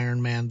not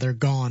Iron Man. They're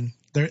gone.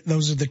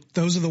 Those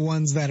are the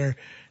ones that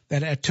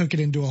took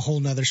it into a whole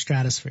nother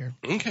stratosphere.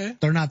 Okay.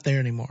 They're not there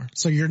anymore.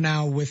 So you're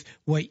now with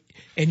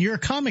and you're a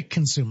comic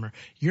consumer.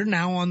 You're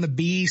now on the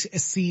B,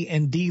 C,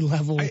 and D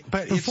level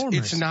performers.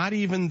 It's not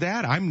even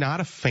that. I'm not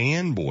a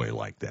fanboy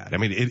like that. I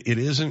mean, it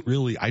isn't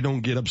really, I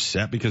don't get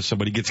upset because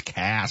somebody gets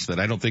cast that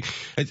I don't think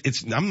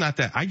I'm not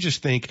that. I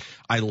just think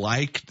I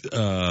liked,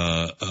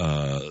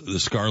 the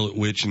Scarlet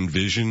Witch and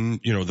Vision,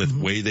 the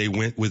way they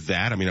went with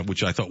that. I mean,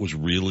 which I thought was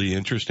really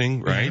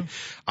interesting, right?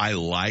 I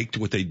liked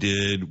what they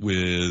did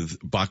with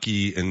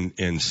Bucky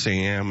and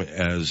Sam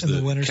as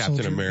the Captain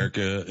Soldier.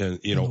 America and,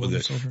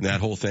 that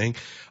whole thing.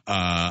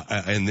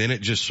 And then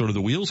it just sort of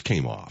the wheels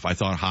came off. I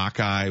thought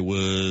Hawkeye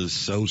was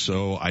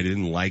so. I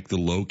didn't like the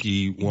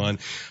Loki one.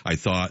 I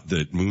thought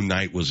that Moon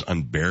Knight was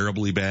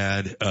unbearably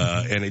bad.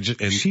 And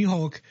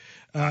She-Hulk.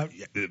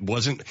 It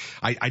wasn't,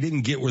 I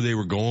didn't get where they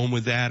were going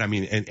with that. I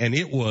mean, and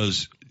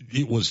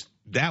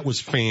that was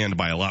fanned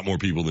by a lot more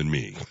people than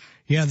me.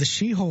 Yeah, the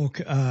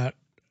She-Hulk,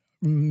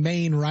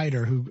 main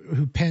writer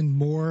who penned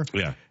more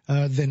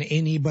than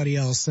anybody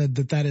else said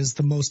that is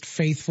the most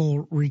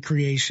faithful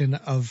recreation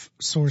of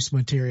source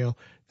material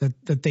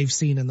that they've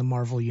seen in the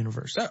Marvel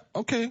universe.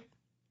 Okay.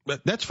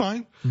 But that's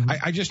fine.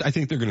 I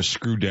think they're going to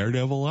screw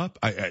Daredevil up.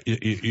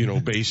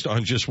 Based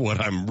on just what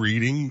I'm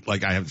reading,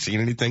 like I haven't seen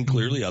anything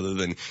clearly other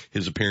than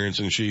his appearance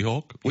in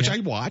She-Hulk, which I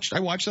watched. I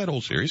watched that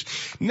whole series.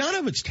 None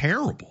of it's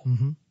terrible.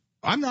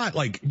 I'm not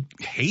like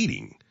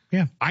hating.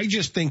 Yeah. I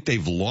just think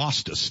they've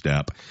lost a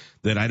step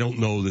that I don't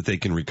know that they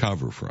can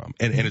recover from.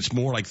 And it's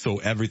more like throw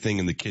everything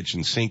in the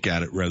kitchen sink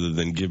at it rather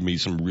than give me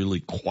some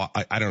really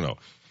I don't know.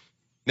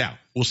 Now,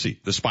 we'll see.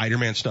 The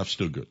Spider-Man stuff's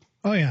still good.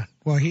 Oh yeah.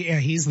 Well,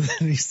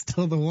 he's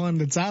still the one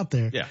that's out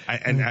there. Yeah.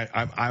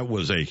 I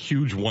was a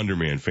huge Wonder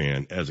Man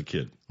fan as a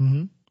kid.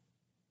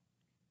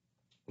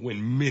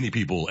 When many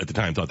people at the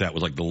time thought that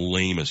was like the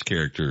lamest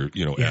character,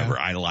 ever.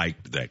 I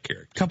liked that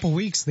character. Couple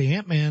weeks, the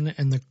Ant-Man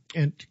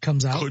and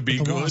comes out. Could be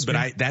good,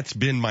 but that's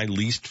been my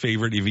least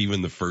favorite of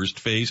even the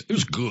first phase. It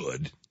was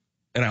good.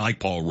 And I like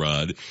Paul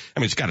Rudd. I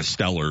mean, it's got a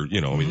stellar,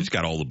 it's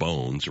got all the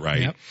bones,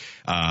 right? Yep.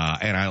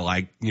 And I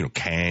like,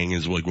 Kang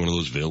is like one of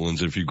those villains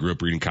that if you grew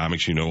up reading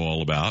comics, you know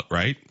all about,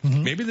 right?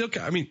 Maybe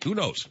who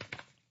knows?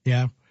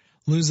 Yeah.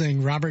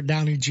 Losing Robert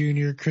Downey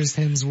Jr., Chris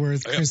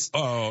Hemsworth,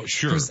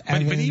 sure. Chris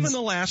Evans. But even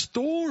the last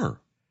Thor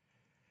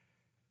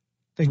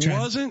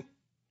wasn't.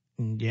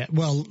 Yeah,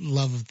 well,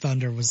 Love of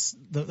Thunder was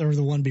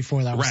the one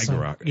before that.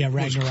 Ragnarok.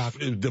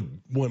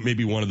 Ragnarok.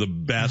 Maybe one of the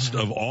best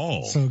of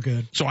all. So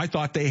good. So I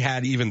thought they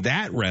had even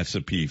that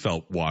recipe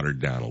felt watered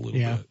down a little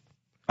bit.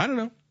 I don't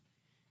know.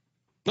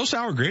 No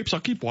sour grapes. I'll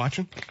keep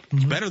watching.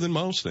 It's better than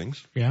most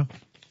things. Yeah.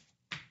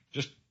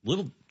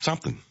 little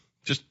something.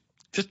 Just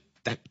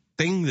that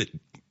thing that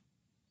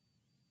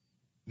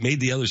made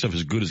the other stuff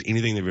as good as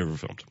anything they've ever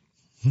filmed.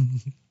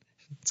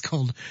 It's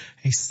called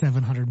a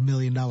 $700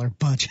 million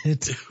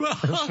budget for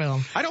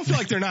film. I don't feel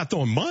like they're not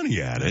throwing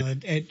money at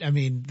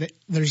it.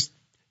 There's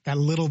that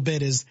little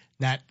bit is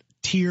that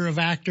tier of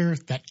actor,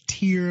 that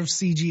tier of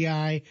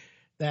CGI,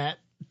 that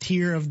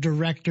tier of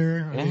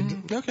director.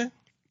 Okay.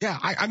 Yeah,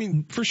 I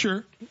mean, for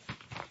sure.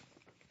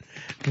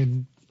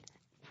 And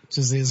it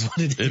just is what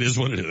it is. It is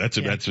what it is.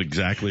 That's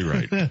exactly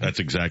right. That's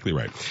exactly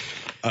right.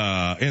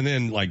 And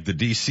then like the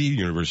DC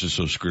universe is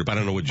so screwed up. I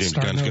don't know what James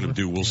Gunn's going to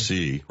do. We'll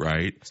see,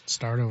 right?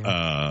 Start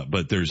over.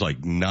 But there's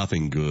like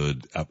nothing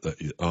good.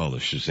 The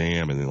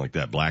Shazam and then like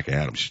that Black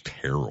Adam's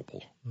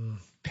terrible.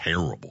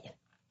 Terrible.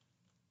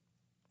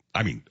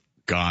 I mean,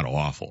 god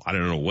awful. I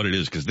don't know what it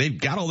is because they've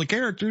got all the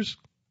characters.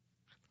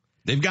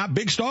 They've got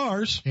big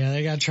stars. Yeah,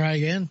 they got to try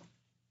again.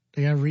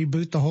 They got to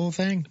reboot the whole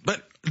thing.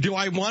 But do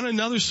I want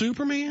another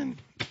Superman?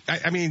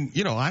 I mean,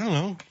 I don't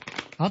know.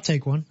 I'll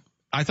take one.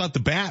 I thought the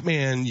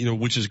Batman,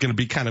 which is going to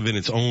be kind of in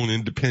its own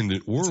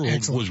independent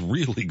world, was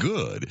really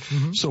good.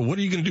 Mm-hmm. So what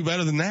are you going to do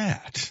better than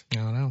that? I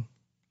don't know.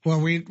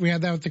 Well, we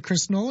had that with the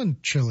Chris Nolan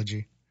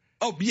trilogy.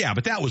 Oh, yeah,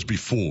 but that was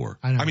before.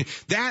 I mean,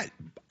 that,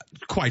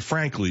 quite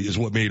frankly, is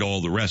what made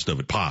all the rest of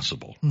it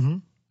possible. Mm-hmm.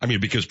 I mean,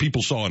 because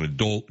people saw an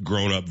adult,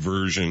 grown-up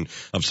version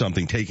of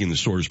something taking the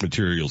source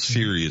material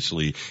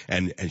seriously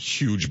and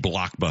huge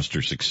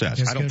blockbuster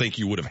success. I don't think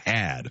you would have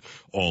had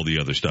all the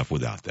other stuff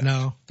without that.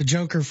 No, the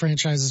Joker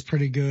franchise is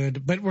pretty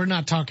good, but we're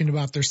not talking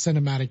about their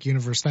cinematic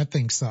universe. That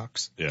thing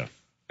sucks. Yeah,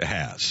 it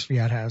has.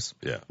 Yeah, it has.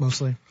 Yeah.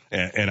 Mostly.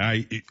 And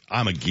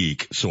I'm a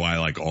geek, so I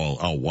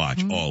I'll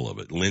watch all of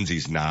it.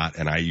 Lindsay's not,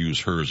 and I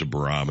use her as a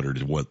barometer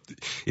to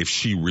if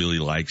she really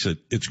likes it,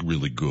 it's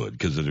really good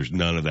because there's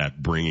none of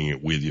that bringing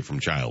it with you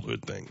from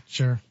childhood thing.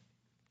 Sure.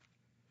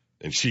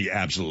 And she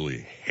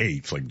absolutely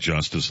hates like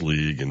Justice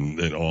League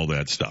and all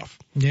that stuff.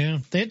 Yeah.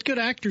 They had good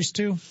actors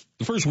too.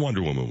 The first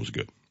Wonder Woman was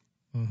good.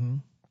 Mm-hmm.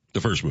 The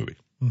first movie.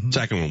 Mm-hmm.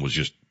 Second one was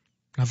just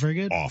not very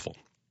good. Awful.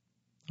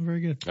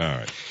 Very good. All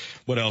right.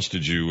 What else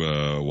did you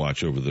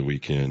watch over the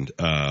weekend?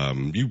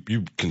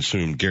 You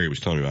consumed. Gary was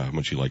telling me about how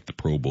much you liked the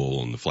Pro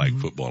Bowl and the flag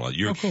football.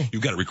 Cool.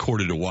 You've got it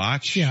recorded to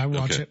watch. Yeah, I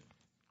watch it.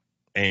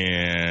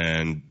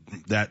 And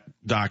that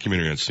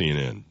documentary on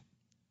CNN,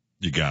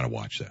 you got to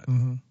watch that.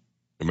 Mm-hmm.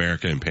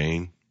 America in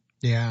Pain.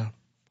 Yeah.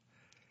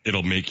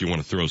 It'll make you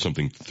want to throw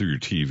something through your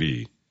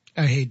TV.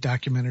 I hate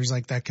documentaries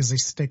like that because they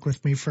stick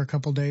with me for a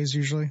couple days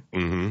usually.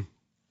 Mm-hmm.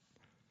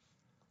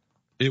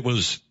 It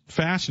was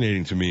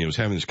fascinating to me. I was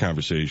having this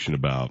conversation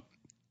about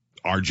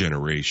our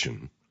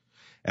generation.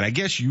 And I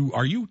guess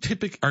are you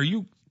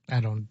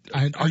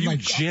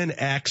Gen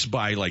X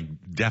by like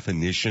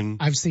definition?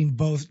 I've seen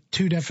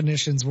two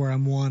definitions where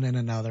I'm one and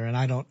another. And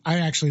I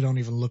actually don't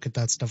even look at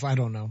that stuff. I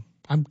don't know.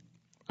 I'm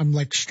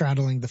like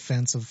straddling the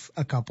fence of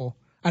a couple.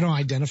 I don't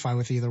identify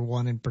with either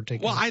one in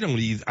particular. Well, I don't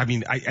either. I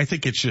mean, I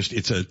think it's just,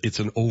 it's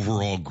an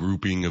overall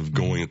grouping of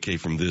going, okay,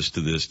 from this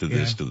to this to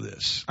this to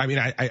this. I mean,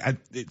 I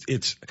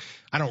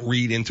don't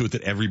read into it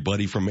that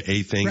everybody from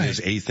a thing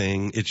is a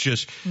thing. It's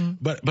just,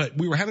 but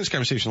we were having this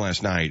conversation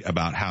last night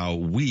about how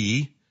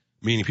we,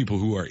 meaning people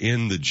who are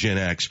in the Gen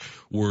X,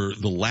 were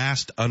the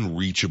last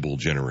unreachable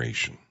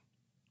generation.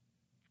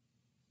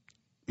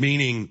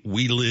 Meaning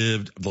we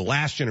lived the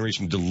last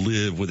generation to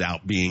live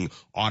without being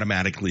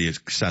automatically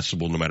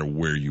accessible no matter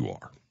where you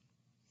are.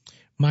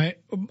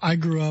 I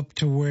grew up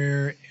to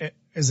where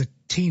as a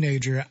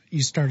teenager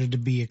you started to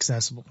be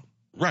accessible.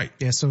 Right.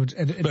 Yeah. So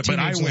but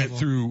I went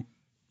through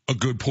a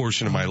good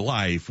portion of my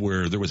life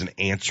where there was an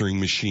answering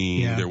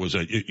machine. Yeah. There was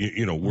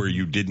where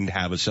you didn't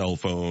have a cell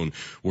phone,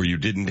 where you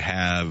didn't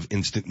have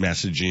instant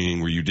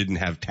messaging, where you didn't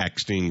have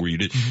texting, where you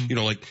did,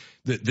 like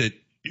that,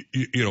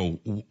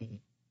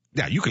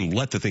 yeah, you can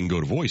let the thing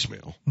go to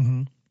voicemail,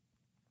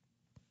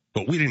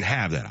 but we didn't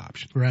have that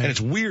option. Right. And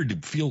it's weird to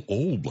feel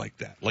old like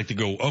that, like to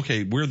go,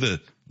 okay, we're the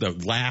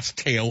last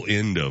tail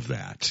end of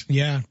that.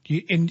 Yeah.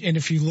 And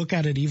if you look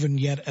at it even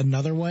yet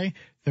another way,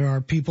 there are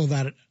people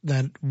that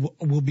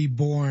will be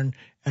born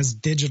as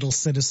digital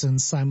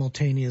citizens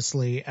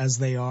simultaneously as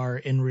they are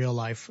in real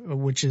life,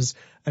 which is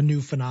a new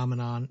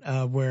phenomenon,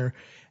 where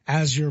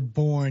as you're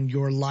born,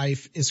 your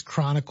life is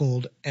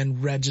chronicled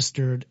and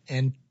registered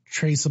and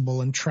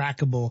traceable and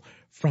trackable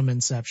from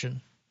inception.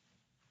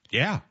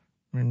 Yeah.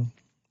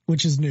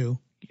 Which is new.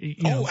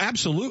 Oh,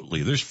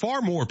 absolutely. There's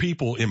far more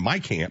people in my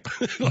camp.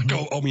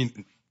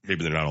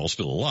 Maybe they're not all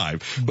still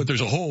alive, but there's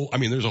a whole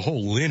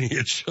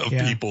lineage of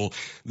people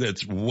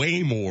that's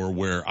way more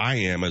where I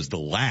am as the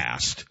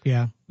last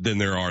than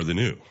there are the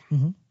new.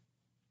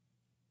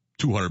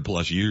 200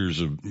 plus years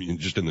of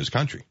just in this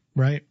country.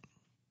 Right.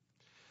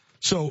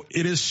 So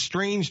it is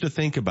strange to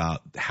think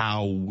about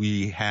how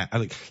we have,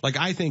 like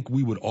I think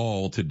we would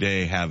all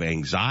today have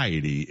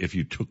anxiety if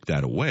you took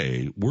that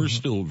away. We're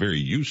still very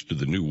used to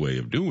the new way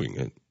of doing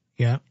it.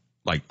 Yeah.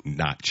 Like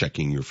not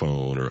checking your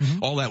phone or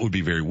all that would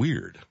be very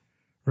weird.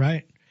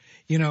 Right.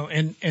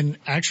 And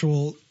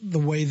the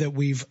way that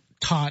we've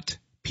taught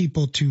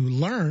people to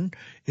learn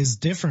is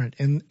different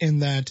in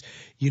that,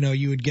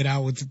 you would get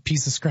out with a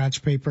piece of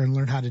scratch paper and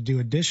learn how to do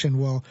addition.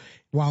 Well,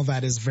 while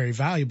that is very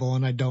valuable,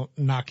 and I don't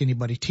knock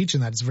anybody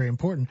teaching that, it's very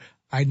important,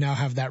 I now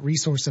have that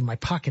resource in my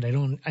pocket. I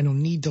don't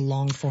need to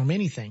long form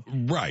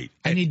anything. Right.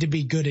 I need to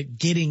be good at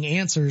getting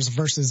answers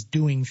versus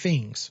doing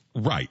things.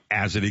 Right.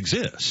 As it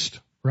exists.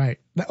 Right.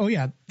 Oh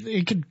yeah.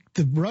 The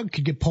rug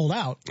could get pulled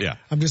out. Yeah.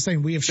 I'm just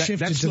saying we have shifted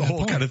that's to the that whole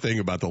point. kind of thing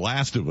about The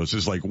Last of Us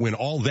is like when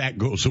all that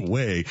goes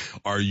away,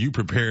 are you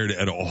prepared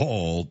at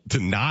all to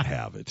not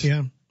have it?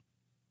 Yeah.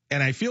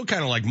 And I feel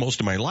kind of like most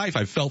of my life,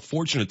 I felt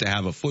fortunate to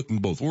have a foot in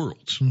both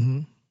worlds.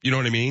 Mm-hmm. You know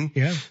what I mean?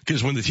 Yeah.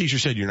 Because when the teacher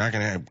said you're not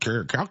going to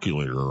carry a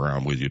calculator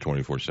around with you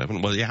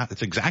 24/7, well, yeah,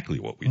 that's exactly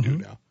what we do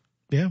now.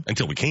 Yeah.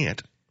 Until we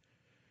can't.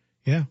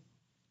 Yeah.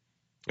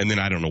 And then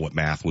I don't know what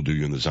math will do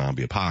you in the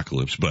zombie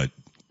apocalypse, but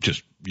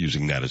just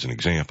using that as an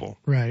example.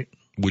 Right.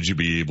 Would you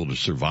be able to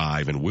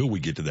survive? And will we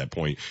get to that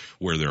point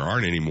where there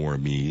aren't any more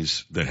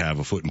me's that have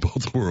a foot in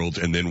both worlds?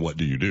 And then what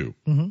do you do?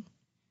 Mm-hmm.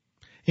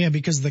 Yeah,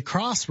 because the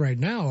cross right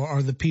now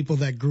are the people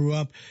that grew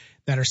up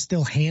that are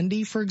still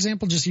handy, for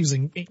example, just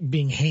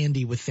being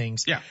handy with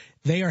things. Yeah.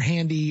 They are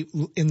handy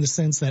in the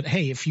sense that,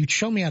 hey, if you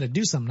show me how to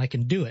do something, I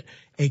can do it.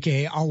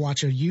 AKA, I'll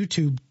watch a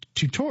YouTube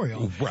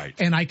tutorial. Right.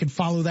 And I can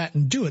follow that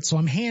and do it. So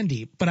I'm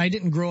handy. But I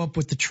didn't grow up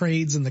with the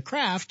trades and the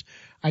craft.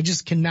 I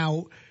just can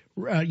now,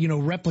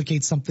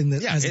 replicate something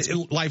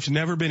that life's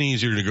never been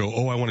easier to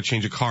go, I want to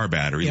change a car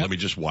battery. Yep. Let me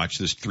just watch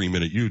this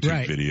 3-minute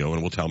YouTube video and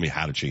it will tell me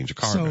how to change a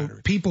car battery.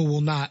 So people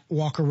will not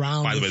walk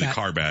around By the with way, that. the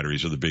car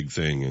batteries are the big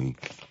thing in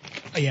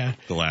Yeah.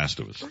 The Last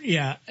of Us.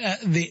 Yeah.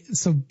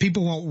 So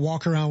people won't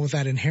walk around with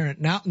that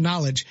inherent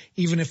knowledge,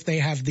 even if they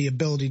have the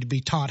ability to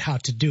be taught how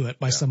to do it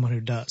by someone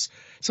who does.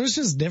 So it's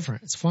just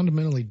different. It's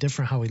fundamentally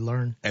different how we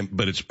learn.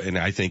 And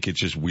I think it's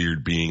just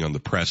weird being on the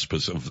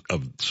precipice of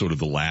sort of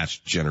the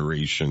last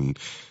generation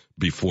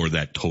before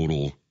that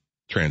total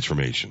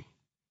transformation.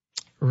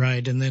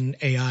 Right. And then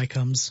AI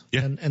comes.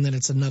 Yeah. And then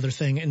it's another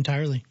thing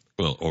entirely.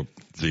 Well,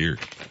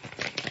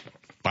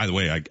 by the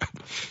way, I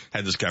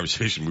had this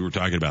conversation. We were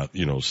talking about,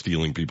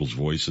 stealing people's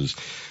voices.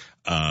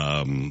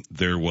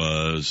 There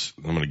was,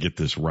 I'm going to get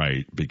this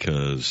right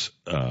because,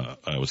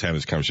 I was having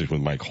this conversation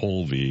with Mike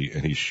Holvey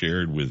and he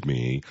shared with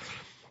me,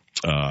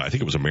 I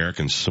think it was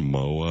American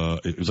Samoa.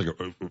 It was like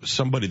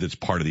somebody that's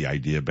part of the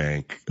Idea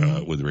Bank,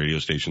 with radio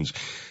stations.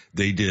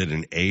 They did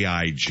an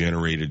AI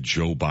generated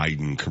Joe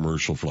Biden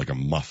commercial for like a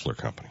muffler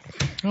company.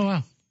 Oh,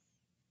 wow.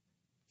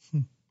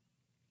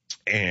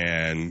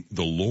 And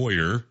the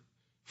lawyer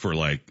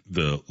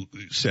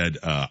said,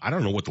 I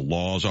don't know what the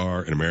laws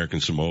are in American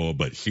Samoa,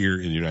 but here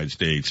in the United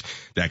States,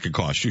 that could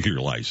cost you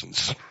your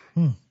license.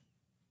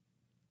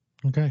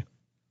 Okay.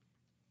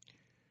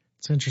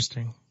 It's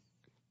interesting.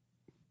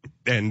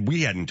 And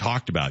we hadn't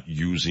talked about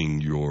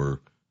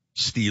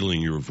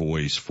stealing your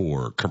voice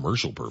for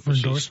commercial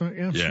purposes. For endorsement,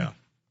 yeah. Yeah. Sure.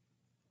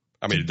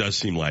 I mean, it does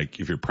seem like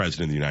if you're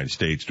president of the United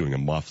States, doing a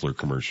muffler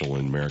commercial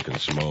in American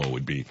Samoa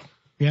would be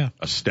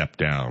a step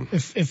down.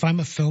 If I'm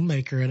a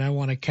filmmaker and I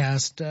want to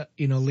cast,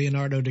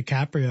 Leonardo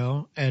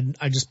DiCaprio and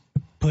I just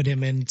put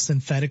him in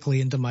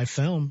synthetically into my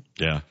film.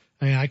 Yeah.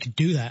 I mean, I could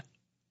do that.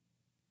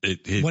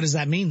 What does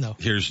that mean, though?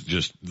 Here's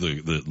just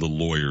the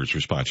lawyer's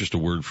response. Just a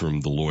word from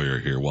the lawyer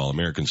here. While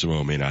American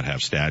Samoa may not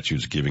have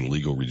statutes giving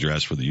legal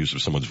redress for the use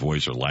of someone's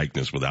voice or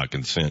likeness without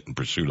consent in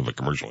pursuit of a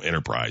commercial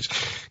enterprise,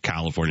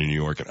 California, New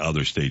York, and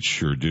other states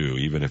sure do.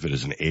 Even if it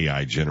is an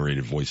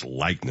AI-generated voice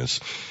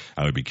likeness,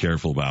 I would be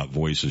careful about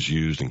voices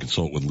used and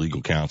consult with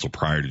legal counsel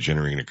prior to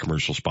generating a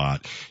commercial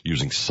spot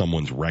using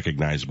someone's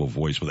recognizable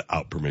voice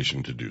without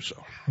permission to do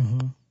so.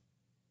 Mm-hmm.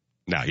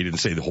 Now, he didn't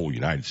say the whole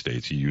United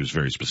States. He used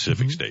very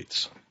specific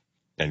states.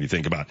 And you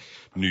think about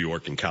New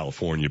York and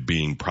California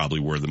being probably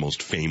where the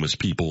most famous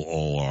people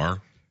all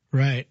are.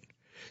 Right.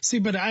 See,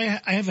 but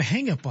I have a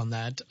hang up on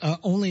that,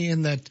 only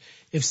in that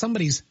if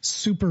somebody's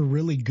super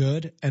really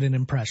good at an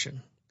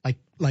impression,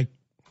 like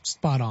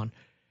spot on,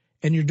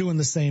 and you're doing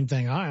the same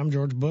thing. Hi, I'm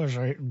George Bush.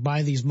 I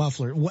buy these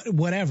mufflers,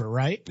 whatever,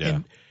 right? Yeah.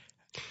 And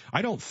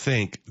I don't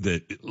think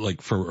that,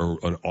 like, for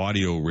an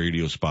audio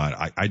radio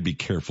spot, I'd be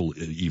careful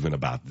even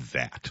about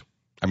that.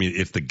 I mean,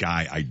 if the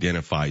guy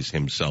identifies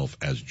himself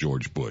as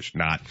George Bush,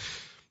 not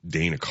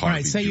Dana Carvey. All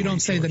right, say you don't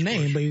say George the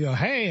name, Bush. but you go,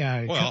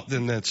 hey. Well,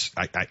 then that's,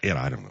 I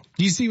don't know.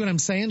 Do you see what I'm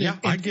saying? Yeah,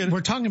 I get it.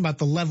 We're talking about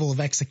the level of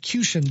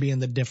execution being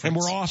the difference.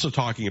 And we're also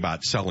talking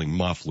about selling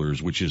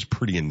mufflers, which is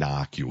pretty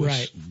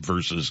innocuous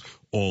versus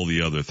all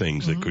the other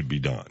things that could be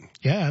done.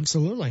 Yeah,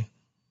 absolutely.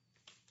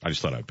 I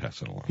just thought I'd pass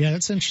that along. Yeah,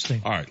 that's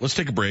interesting. All right, let's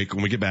take a break.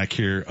 When we get back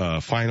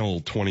here, final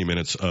 20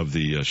 minutes of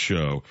the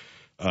show.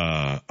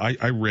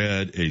 I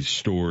read a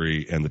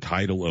story, and the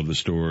title of the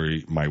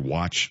story, My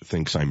Watch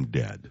Thinks I'm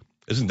Dead.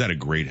 Isn't that a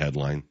great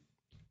headline?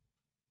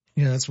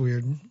 Yeah, that's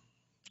weird.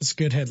 It's a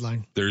good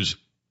headline. There's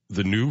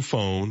the new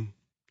phone,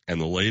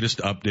 and the latest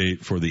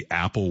update for the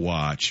Apple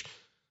Watch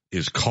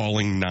is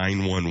calling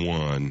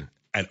 911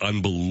 at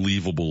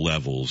unbelievable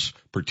levels,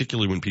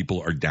 particularly when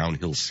people are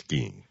downhill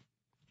skiing.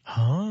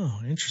 Oh,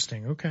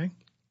 interesting. Okay.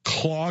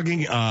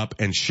 Clogging up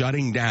and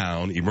shutting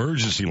down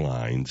emergency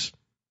lines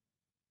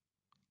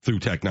through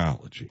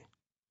technology,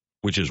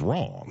 which is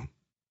wrong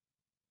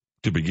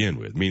to begin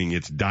with, meaning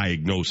it's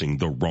diagnosing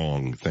the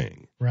wrong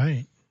thing.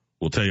 Right.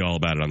 We'll tell you all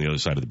about it on the other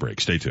side of the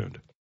break. Stay tuned.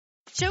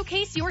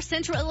 Showcase your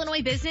Central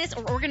Illinois business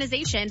or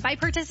organization by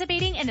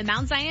participating in the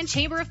Mount Zion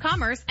Chamber of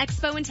Commerce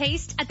Expo and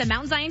Taste at the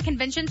Mount Zion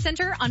Convention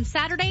Center on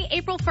Saturday,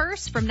 April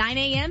 1st from 9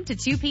 a.m. to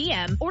 2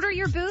 p.m. Order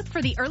your booth for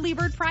the early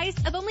bird price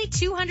of only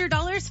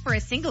 $200 for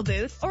a single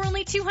booth or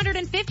only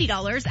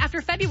 $250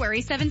 after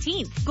February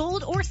 17th.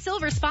 Gold or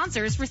silver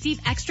sponsors receive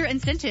extra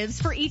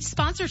incentives for each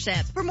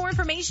sponsorship. For more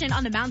information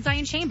on the Mount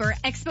Zion Chamber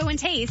Expo and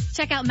Taste,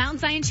 check out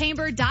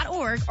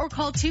mountzionchamber.org or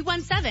call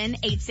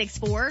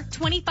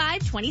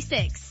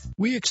 217-864-2526.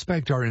 We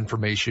expect our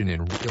information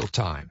in real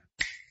time.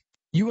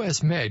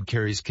 U.S. Med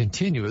carries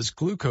continuous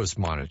glucose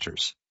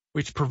monitors,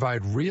 which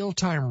provide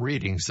real-time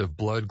readings of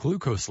blood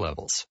glucose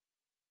levels.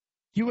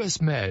 U.S.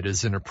 Med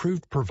is an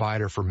approved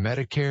provider for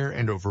Medicare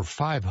and over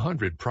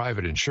 500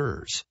 private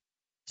insurers.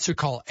 So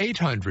call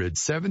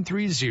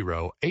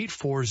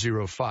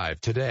 800-730-8405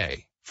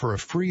 today for a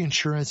free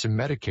insurance and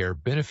Medicare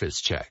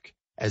benefits check.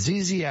 As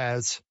easy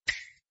as,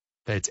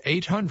 that's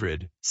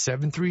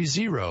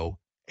 800-730-8405.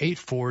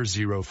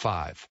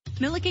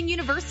 Millikan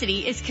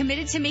University is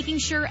committed to making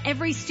sure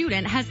every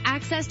student has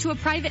access to a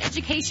private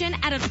education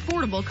at an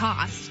affordable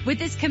cost. With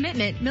this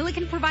commitment,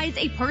 Millikan provides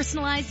a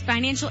personalized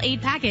financial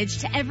aid package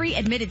to every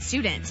admitted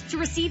student. To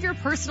receive your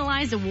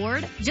personalized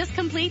award, just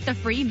complete the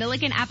free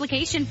Millikan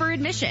application for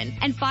admission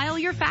and file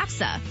your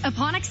FAFSA.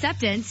 Upon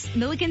acceptance,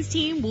 Millikan's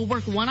team will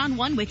work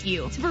one-on-one with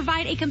you to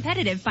provide a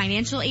competitive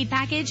financial aid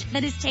package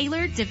that is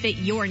tailored to fit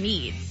your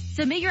needs.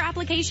 Submit your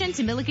application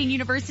to Millikan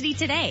University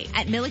today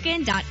at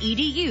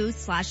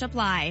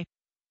millikan.edu/apply.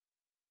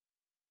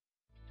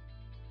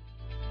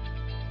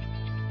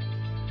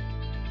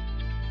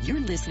 You're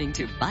listening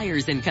to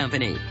Byers &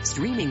 Company,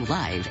 streaming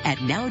live at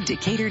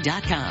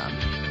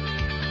nowdecatur.com.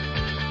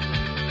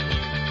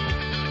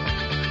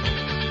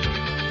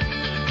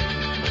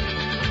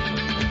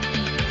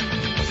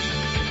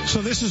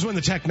 So this is when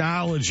the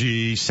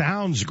technology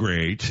sounds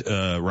great,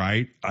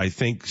 right? I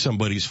think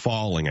somebody's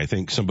falling. I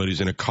think somebody's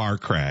in a car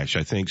crash.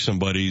 I think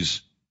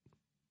somebody's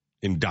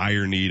in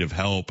dire need of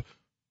help.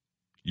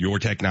 Your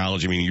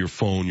technology, meaning your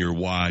phone, your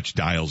watch,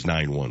 dials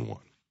 911.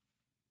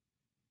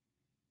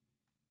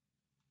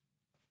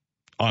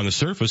 On the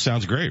surface,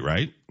 sounds great,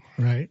 right?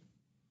 Right.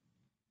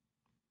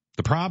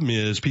 The problem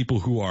is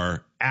people who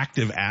are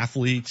active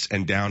athletes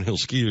and downhill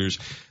skiers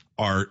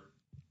are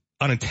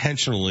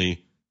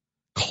unintentionally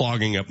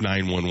clogging up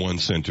 911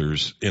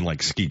 centers in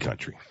like ski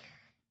country.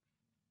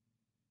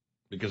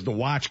 Because the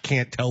watch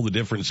can't tell the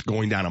difference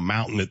going down a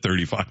mountain at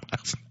 35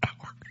 miles an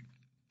hour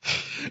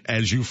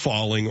as you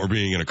falling or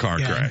being in a car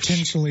crash.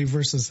 Intentionally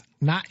versus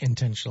not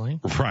intentionally.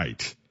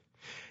 Right.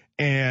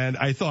 And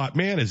I thought,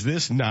 man, is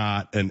this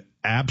not an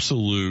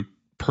absolute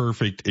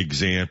perfect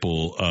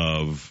example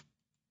of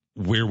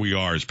where we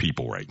are as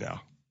people right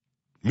now?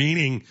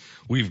 Meaning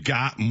we've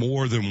got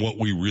more than what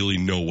we really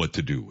know what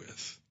to do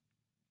with.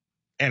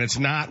 And it's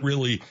not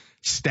really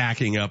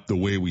stacking up the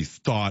way we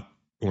thought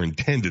or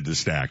intended to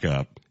stack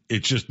up.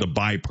 It's just the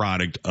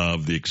byproduct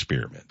of the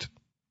experiment.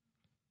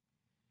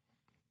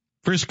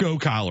 Frisco,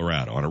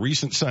 Colorado, on a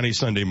recent sunny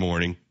Sunday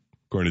morning,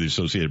 according to the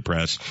Associated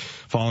Press,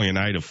 following a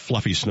night of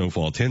fluffy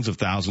snowfall, tens of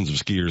thousands of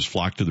skiers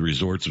flocked to the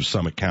resorts of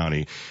Summit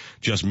County.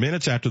 Just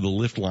minutes after the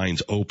lift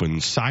lines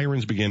opened,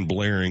 sirens began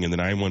blaring in the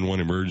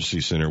 911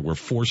 emergency center where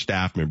 4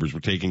 staff members were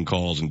taking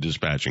calls and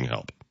dispatching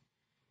help.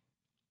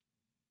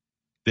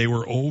 They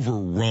were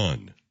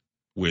overrun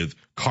with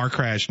car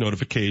crash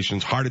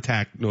notifications, heart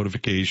attack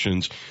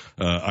notifications,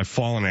 I've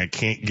fallen and I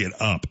can't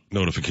get up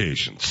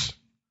notifications.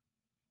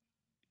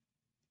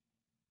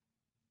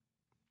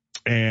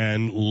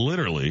 And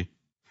literally,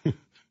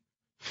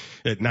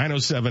 at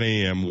 9:07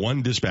 a.m.,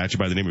 one dispatcher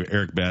by the name of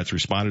Eric Betts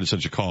responded to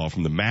such a call.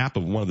 From the map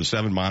of one of the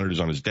 7 monitors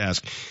on his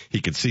desk, he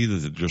could see that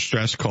the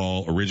distress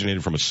call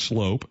originated from a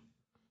slope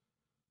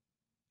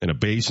in a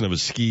basin of a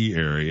ski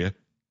area.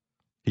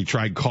 He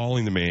tried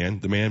calling the man.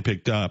 The man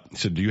picked up. He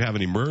said, "Do you have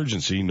an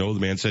emergency?" No, the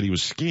man said he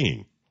was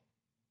skiing.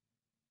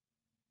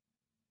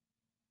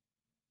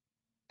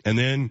 And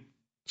then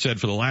said,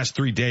 "For the last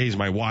 3 days,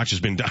 my watch has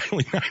been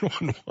dialing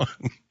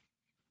 911.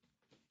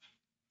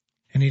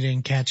 And he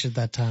didn't catch it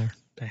that time.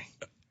 Dang.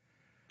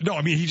 No,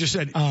 I mean, he just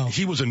said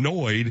he was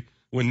annoyed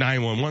when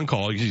 911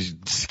 called. He's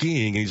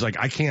skiing, and he's like,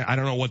 I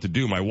don't know what to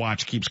do. My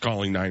watch keeps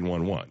calling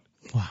 911.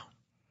 Wow.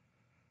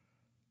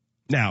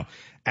 Now,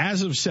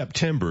 as of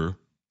September,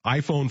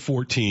 iPhone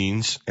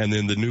 14s and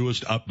then the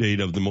newest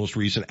update of the most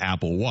recent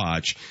Apple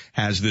Watch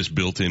has this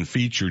built-in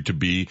feature to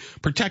be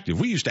protective.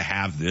 We used to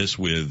have this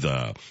with,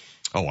 I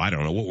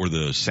don't know, what were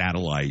the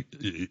satellite,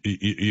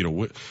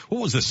 what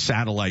was the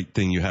satellite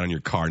thing you had on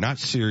your car? Not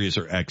Sirius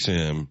or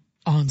XM.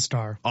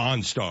 OnStar.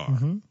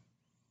 Mm-hmm.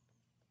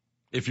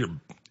 If your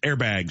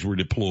airbags were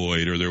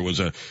deployed or there was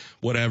a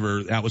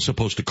whatever, that was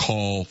supposed to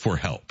call for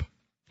help.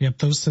 Yep,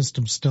 those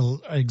systems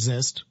still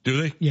exist.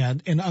 Do they? Yeah,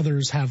 and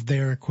others have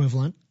their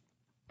equivalent.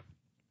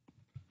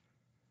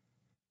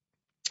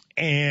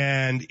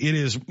 And it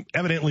is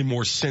evidently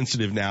more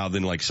sensitive now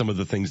than like some of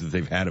the things that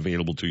they've had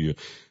available to you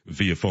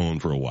via phone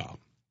for a while.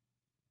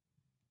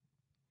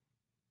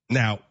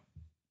 Now,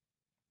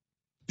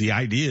 the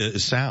idea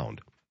is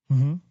sound.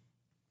 Mm-hmm.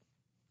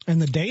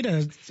 And the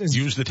data is...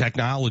 Use the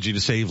technology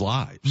to save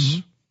lives.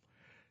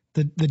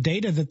 Mm-hmm. The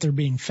data that they're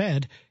being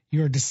fed,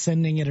 you're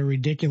descending at a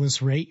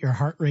ridiculous rate. Your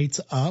heart rate's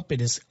up.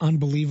 It is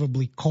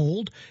unbelievably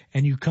cold.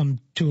 And you come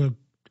to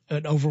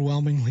an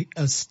overwhelmingly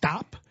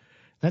stop.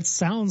 That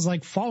sounds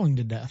like falling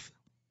to death.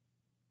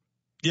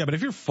 Yeah, but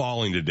if you're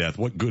falling to death,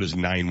 what good is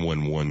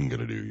 911 going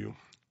to do you?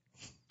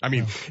 I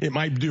mean, it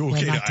might do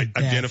okay to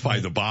identify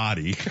the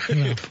body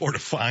or to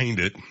find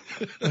it.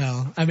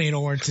 Well, I mean,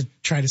 or to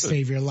try to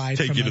save your life.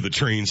 Take you to the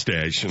train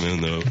station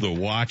and the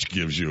watch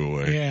gives you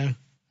away. Yeah.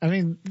 I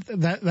mean,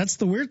 that's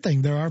the weird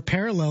thing. There are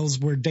parallels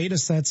where data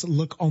sets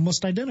look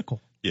almost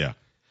identical. Yeah.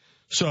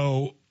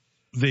 So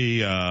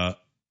the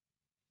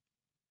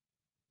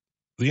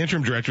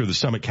interim director of the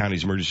Summit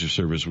County's Emergency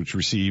Service, which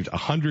received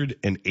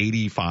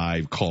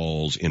 185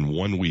 calls in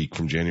 1 week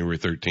from January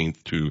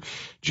 13th to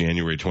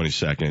January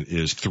 22nd,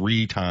 is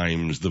 3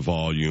 times the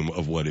volume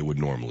of what it would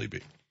normally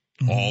be.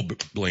 Mm-hmm. All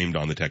blamed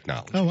on the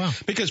technology. Oh, wow.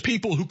 Because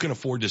people who can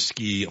afford to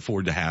ski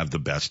afford to have the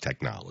best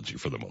technology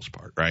for the most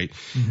part, right?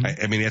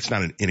 Mm-hmm. I mean, it's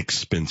not an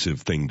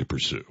inexpensive thing to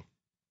pursue.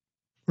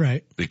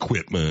 Right. The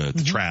equipment,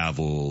 the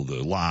travel,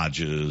 the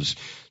lodges,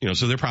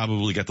 so they're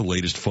probably got the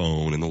latest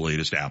phone and the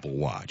latest Apple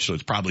Watch. So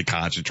it's probably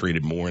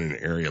concentrated more in an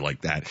area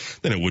like that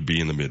than it would be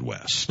in the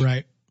Midwest.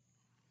 Right.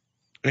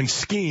 And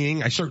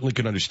skiing, I certainly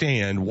could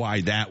understand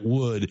why that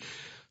would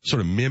sort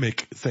of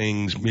mimic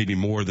things maybe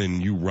more than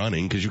you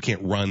running, because you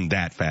can't run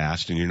that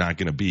fast and you're not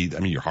going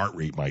to your heart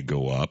rate might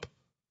go up.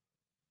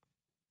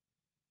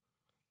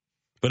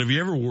 But have you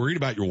ever worried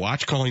about your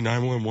watch calling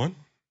 911?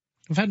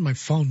 I've had my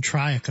phone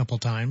try a couple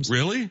times.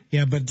 Really?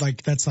 Yeah, but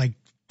that's like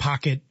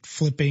pocket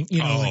flipping, like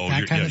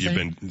that kind of thing.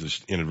 You've been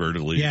just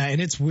inadvertently. Yeah, and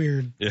it's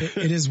weird.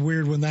 It is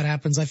weird when that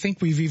happens. I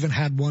think we've even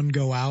had one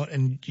go out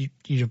and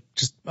you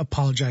just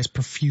apologize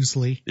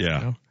profusely.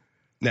 Yeah.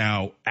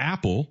 Now,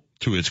 Apple,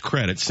 to its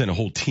credit, sent a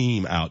whole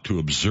team out to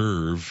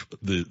observe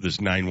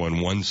this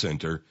 911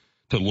 center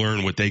to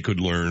learn what they could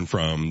learn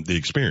from the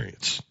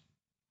experience.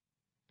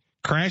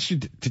 Crash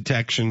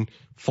detection,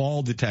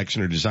 fall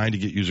detection are designed to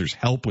get users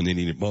help when they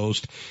need it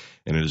most,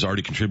 and it has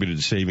already contributed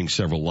to saving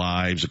several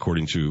lives,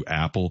 according to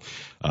Apple.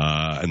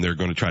 And they're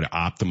going to try to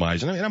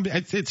optimize. And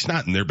it's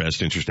not in their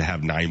best interest to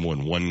have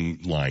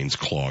 911 lines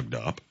clogged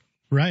up.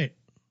 Right.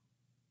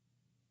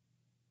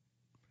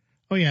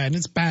 Oh, yeah, and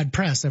it's bad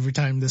press every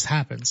time this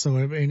happens. So,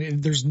 I mean,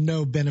 there's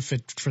no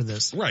benefit for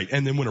this. Right,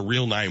 and then when a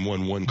real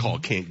 911 call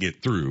can't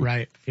get through.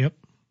 Right, yep.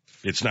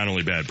 It's not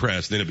only bad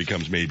press, then it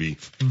becomes maybe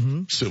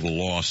civil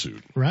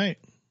lawsuit. Right.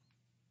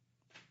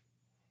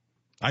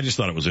 I just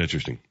thought it was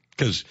interesting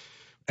because,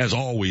 as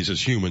always, as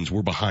humans,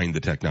 we're behind the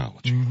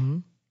technology. Mm-hmm.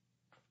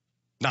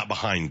 Not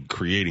behind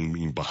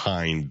creating,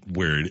 behind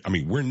where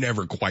we're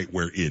never quite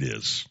where it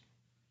is.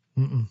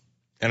 Mm-mm.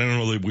 And I don't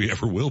know that we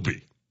ever will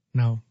be.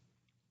 No.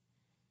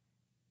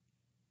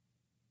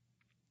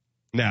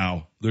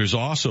 Now, there's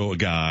also a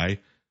guy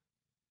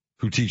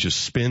who teaches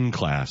spin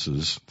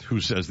classes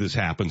who says this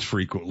happens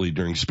frequently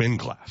during spin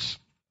class.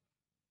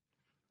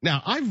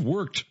 Now, I've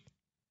worked,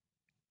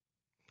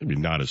 maybe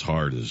not as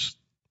hard as,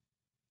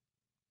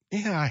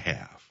 I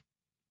have.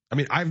 I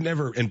mean, I've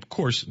never, and of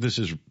course, this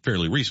is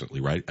fairly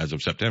recently, right, as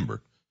of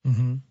September.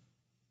 Mm-hmm.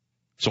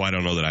 So I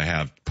don't know that I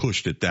have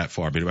pushed it that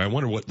far, but I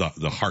wonder what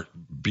the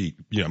heartbeat,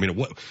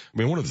 what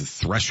the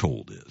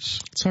threshold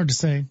is. It's hard to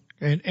say.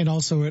 And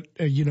also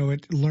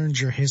it learns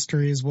your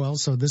history as well.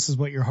 So this is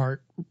what your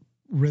heart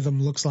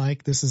rhythm looks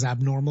like. This is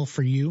abnormal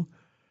for you.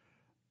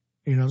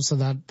 So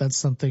that's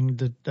something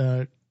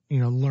that,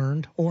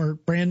 learned or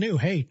brand new.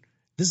 Hey,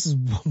 this is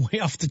way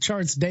off the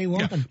charts day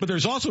one. Yeah, but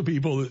there's also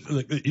people,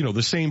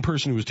 the same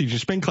person who was teaching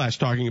spin class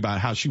talking about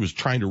how she was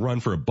trying to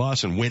run for a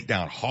bus and went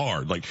down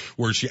hard, like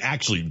where she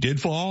actually did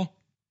fall.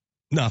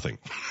 Nothing.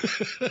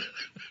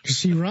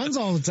 She runs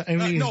all the time.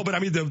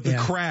 The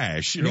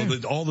crash,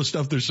 all the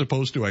stuff they're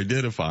supposed to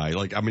identify.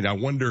 I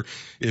wonder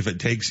if it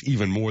takes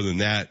even more than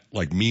that,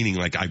 meaning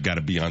I've got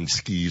to be on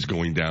skis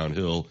going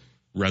downhill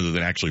rather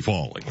than actually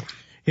falling.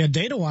 Yeah,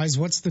 data-wise,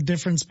 what's the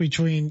difference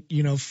between,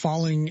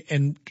 falling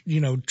and,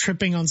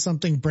 tripping on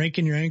something,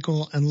 breaking your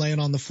ankle and laying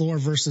on the floor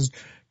versus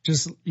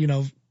just,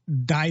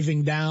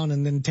 diving down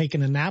and then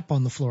taking a nap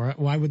on the floor?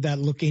 Why would that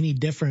look any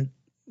different,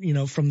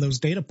 from those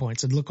data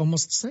points? It'd look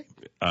almost the same.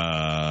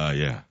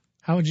 Yeah.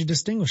 How would you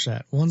distinguish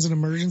that? One's an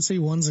emergency,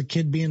 one's a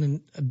kid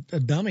being a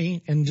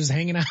dummy and just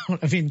hanging out.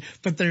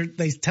 But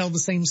they tell the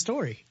same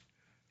story.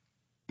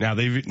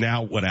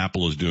 Now what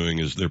Apple is doing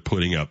is they're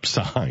putting up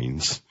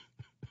signs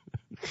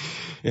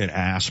in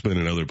Aspen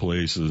and other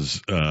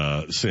places,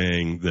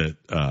 saying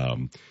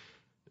that,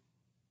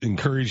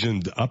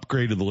 encouraging the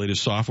upgrade to the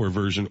latest software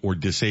version or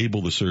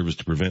disable the service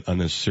to prevent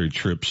unnecessary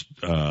trips,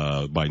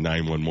 by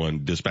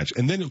 911 dispatch.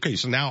 And then,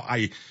 so now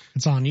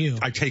it's on you.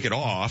 I take it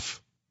off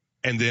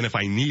and then if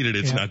I need it,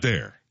 it's not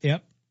there.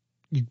 Yep.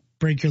 You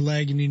break your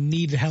leg and you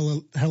need a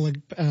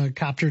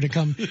helicopter to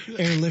come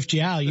airlift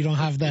you out. You don't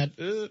have that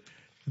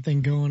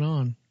thing going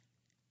on.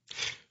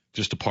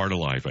 Just a part of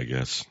life, I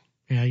guess.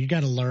 Yeah, you got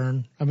to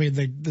learn. I mean,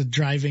 the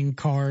driving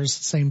cars,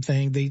 same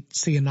thing. They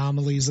see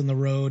anomalies in the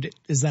road.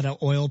 Is that an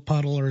oil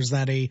puddle or is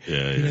that a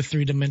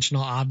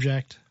three-dimensional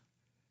object?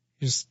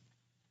 Just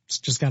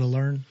got to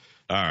learn.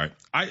 All right.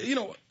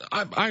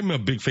 I'm a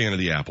big fan of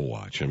the Apple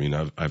Watch. I mean,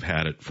 I've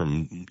had it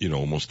from,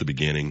 almost the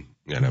beginning,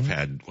 and I've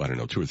had,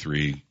 2 or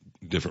 3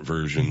 different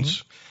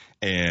versions.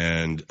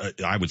 And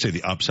I would say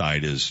the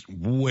upside is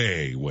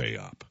way, way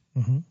up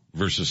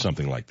versus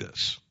something like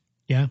this.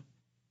 Yeah.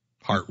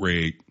 Heart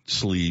rate,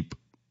 sleep,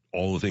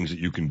 all the things that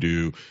you can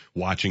do,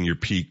 watching your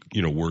peak,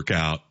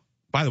 workout.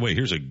 By the way,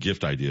 here's a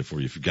gift idea for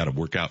you. If you've got a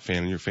workout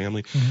fan in your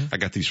family, I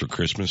got these for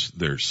Christmas.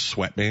 They're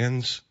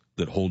sweatbands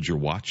that hold your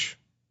watch.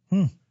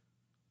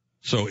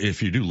 So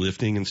if you do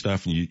lifting and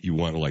stuff and you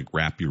want to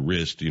wrap your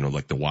wrist,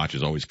 like the watch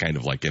is always kind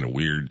of in a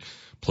weird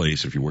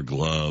place if you wear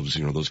gloves,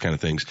 those kind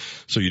of things.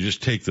 So you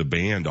just take the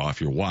band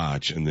off your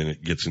watch and then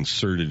it gets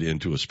inserted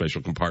into a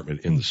special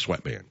compartment in the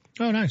sweatband.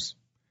 Oh, nice.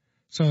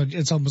 So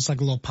it's almost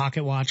like a little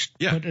pocket watch.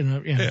 Yeah.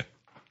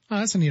 Oh,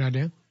 that's a neat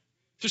idea.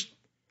 Just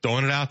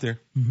throwing it out there.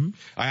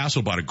 I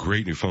also bought a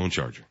great new phone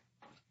charger.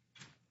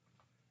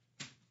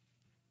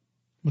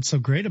 What's so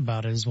great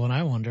about it is what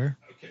I wonder.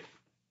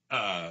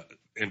 Okay.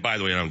 And by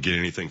the way, I don't get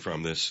anything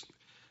from this.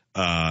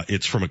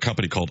 It's from a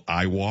company called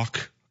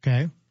iWalk.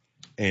 Okay.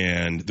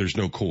 And there's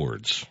no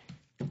cords.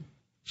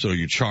 So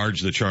you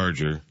charge the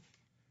charger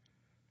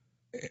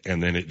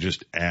and then it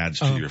just adds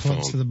to your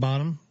phone. To the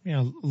bottom.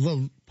 Yeah, a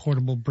little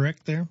portable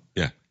brick there.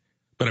 Yeah.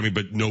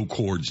 But no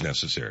cords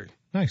necessary.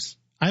 Nice.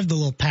 I have the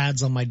little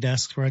pads on my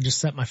desk where I just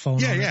set my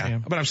phone on. Yeah.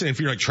 But I'm saying if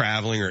you're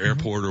traveling or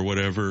airport or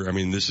whatever, I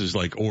mean, this is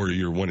or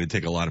you're wanting to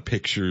take a lot of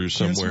pictures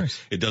somewhere.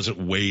 Nice. It doesn't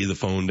weigh the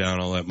phone down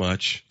all that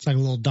much. It's like a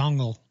little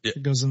dongle. Yep.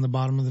 That goes in the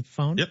bottom of the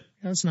phone. Yep.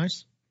 Yeah, that's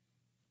nice.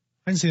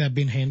 I can see that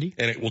being handy.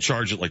 And it will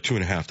charge it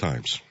 2.5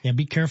 times. Yeah,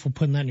 be careful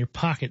putting that in your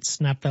pocket.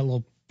 Snap that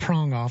little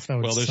prong off. That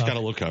would there's suck. got a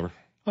little cover.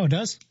 Oh, it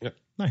does? Yep.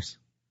 Nice.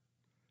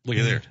 Look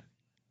at there.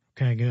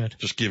 Okay, good.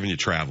 Just giving you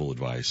travel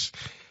advice.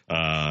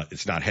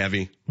 It's not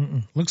heavy.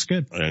 Looks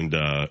good. And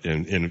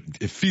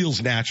it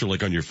feels natural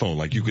on your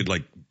phone. You could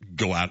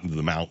go out into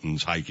the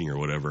mountains hiking or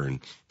whatever and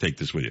take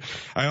this with you.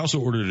 I also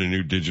ordered a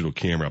new digital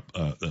camera,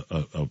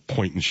 a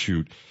point and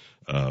shoot.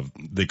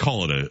 They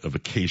call it a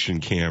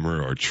vacation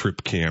camera or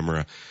trip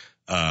camera.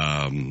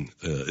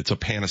 It's a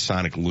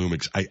Panasonic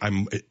Lumix.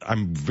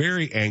 I'm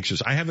very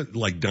anxious. I haven't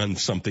done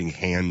something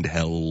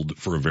handheld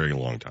for a very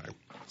long time.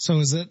 So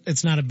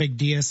it's not a big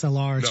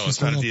DSLR.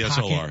 It's not a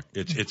DSLR.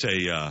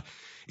 Pocket.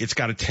 It's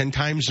got a 10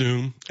 times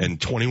zoom and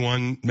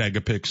 21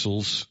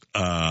 megapixels.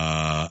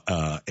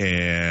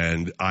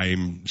 And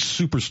I'm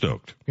super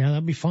stoked. Yeah,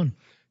 that'd be fun.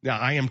 Now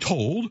I am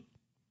told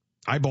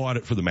I bought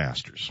it for the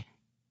Masters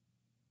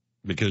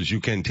because you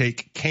can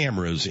take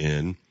cameras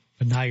in.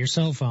 But not your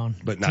cell phone.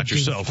 But not your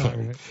cell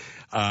phone.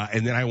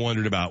 And then I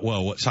wondered about,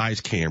 what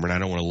size camera? And I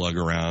don't want to lug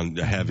around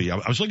heavy.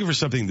 I was looking for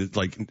something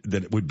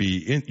that would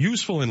be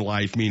useful in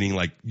life, meaning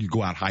you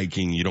go out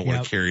hiking, you don't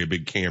want to carry a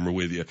big camera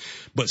with you,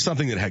 but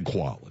something that had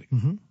quality.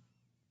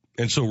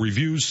 And so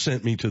reviews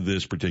sent me to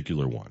this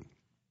particular one.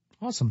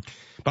 Awesome.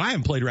 But I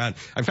haven't played around.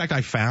 In fact,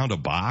 I found a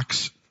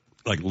box,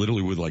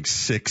 literally with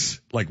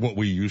 6, what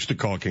we used to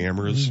call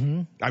cameras.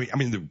 I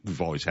mean,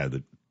 we've always had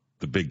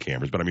the big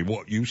cameras, but I mean,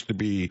 what used to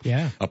be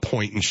a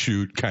point and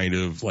shoot kind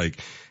of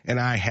and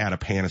I had a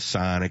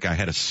Panasonic, I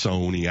had a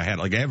Sony, I had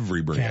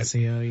every brand.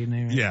 Casio, you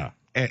name it. Yeah.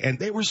 And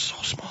they were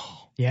so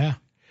small. Yeah.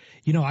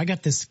 I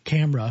got this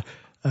camera,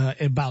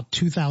 about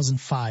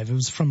 2005. It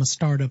was from a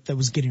startup that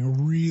was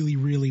getting really,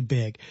 really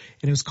big,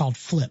 and it was called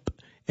Flip.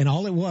 And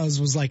all it was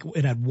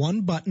it had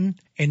one button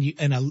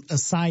and a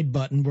side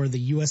button where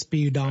the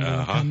USB dongle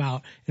would come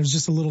out. It was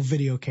just a little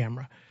video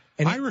camera.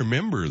 And I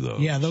remember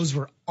those. Yeah, those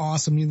were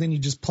awesome. And then you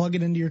just plug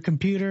it into your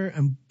computer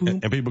and boom.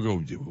 And people go,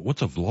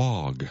 what's a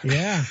vlog?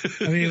 Yeah.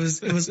 I mean, it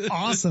was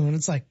awesome. And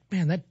it's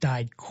man, that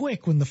died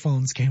quick when the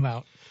phones came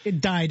out.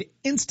 It died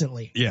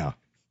instantly. Yeah.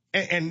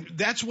 And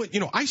that's what,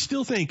 I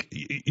still think,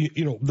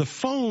 the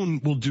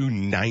phone will do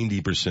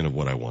 90% of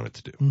what I want it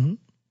to do.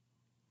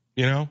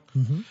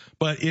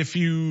 But if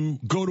you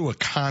go to a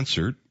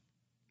concert,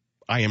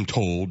 I am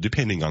told,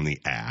 depending on the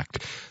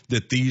act,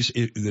 that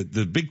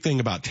the big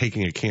thing about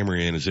taking a camera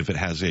in is if it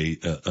has a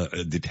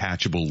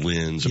detachable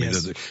lens.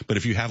 Yes. But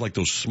if you have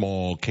those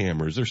small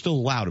cameras, they're still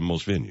allowed in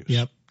most venues.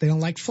 Yep. They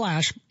don't like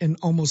flash in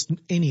almost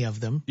any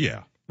of them.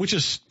 Yeah. Which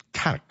is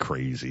kind of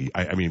crazy.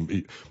 I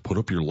mean, put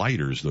up your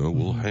lighters though.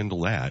 We'll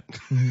handle that.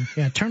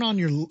 Yeah. Turn on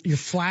your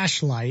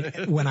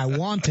flashlight when I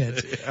want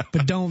it,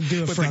 but don't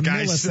do it for a millisecond. But the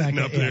guy sitting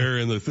up there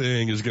and the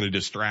thing is going to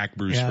distract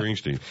Bruce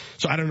Springsteen.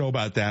 So I don't know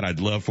about that. I'd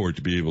love for it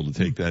to be able to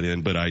take that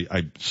in, but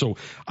so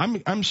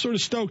I'm sort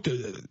of stoked.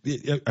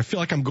 I feel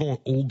like I'm going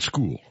old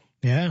school.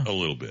 Yeah. A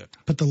little bit.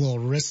 Put the little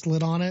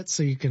wristlet on it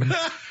so you can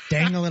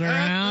dangle it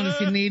around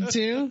if you need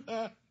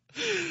to.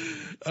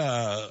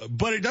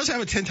 But it does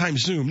have a 10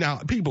 times zoom. Now,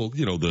 people,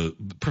 the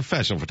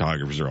professional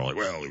photographers are all like,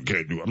 well, you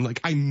can't do it. I'm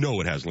like, I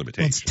know it has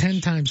limitations. Well,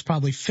 it's 10 times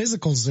probably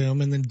physical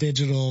zoom and then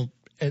digital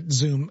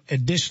zoom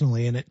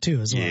additionally in it too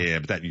as well. Yeah,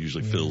 but that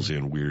usually fills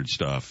in weird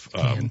stuff.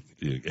 And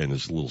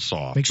it's a little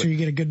soft. Make sure you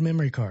get a good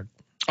memory card.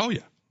 Oh,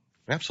 yeah.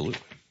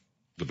 Absolutely.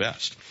 The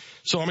best.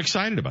 So I'm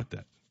excited about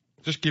that.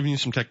 Just giving you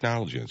some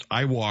technology.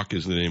 iWalk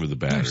is the name of the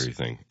battery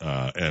thing.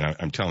 And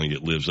I'm telling you,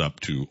 it lives up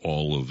to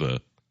all of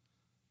the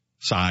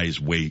size,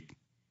 weight,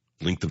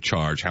 length of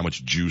charge, how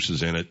much juice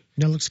is in it.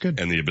 That looks good.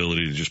 And the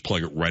ability to just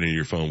plug it right into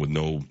your phone with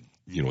no,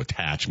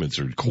 attachments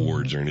or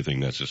cords or anything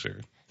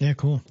necessary. Yeah,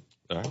 cool.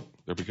 All right,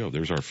 there we go.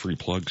 There's our free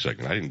plug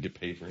segment. I didn't get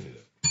paid for any of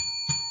that.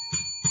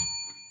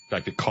 In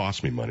fact, it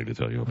cost me money to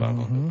tell you about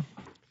it.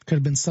 Could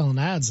have been selling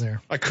ads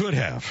there. I could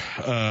have.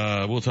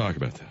 We'll talk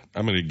about that.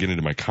 I'm going to get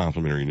into my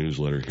complimentary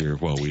newsletter here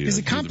while we. Is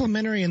it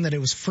complimentary in that it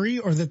was free,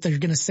 or that they're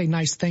going to say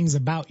nice things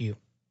about you?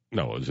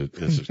 No,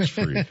 it's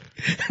free.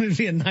 It'd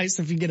be nice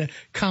if you get a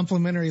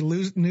complimentary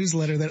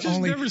newsletter that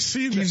only gives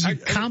you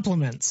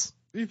compliments.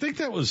 You think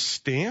that was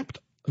stamped?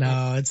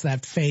 No, it's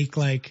that fake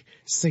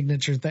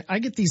signature thing. I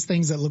get these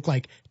things that look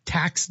like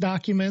tax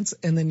documents,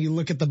 and then you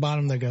look at the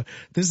bottom, they go,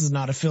 this is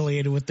not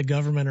affiliated with the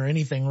government or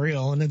anything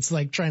real. And it's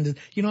like trying to,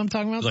 you know what I'm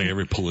talking about? It's like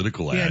every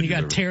political ad. Yeah, and you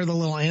got to tear the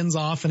little ends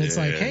off, and it's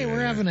hey,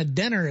 we're having a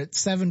dinner at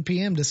 7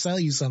 p.m. to sell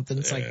you something.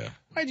 It's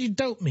why'd you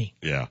dope me?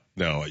 Yeah.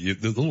 No, the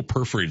little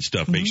perforated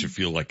stuff makes you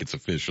feel like it's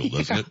official,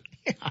 doesn't it?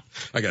 Yeah.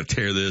 I got to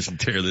tear this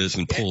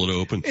and pull it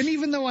open. And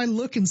even though I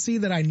look and see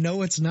that I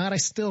know it's not, I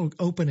still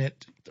open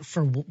it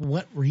for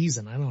what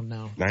reason? I don't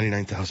know.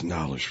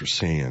 $99,000 for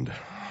sand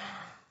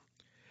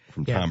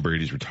from Tom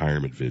Brady's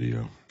retirement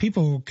video.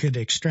 People could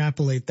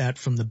extrapolate that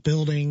from the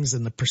buildings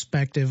and the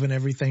perspective and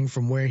everything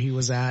from where he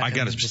was at. I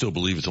got to still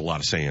believe it's a lot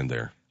of sand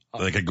there.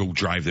 Like I go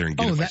drive there and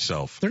get it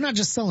myself. They're not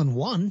just selling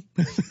one.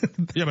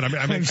 Yeah, but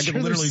I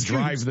can literally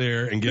drive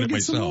there and get it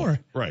myself. Some more.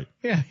 Right.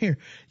 Yeah, here.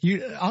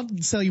 I'll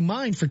sell you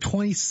mine for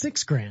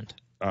 $26,000.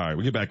 All right,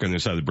 we get back on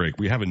this side of the break.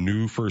 We have a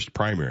new first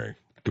primary.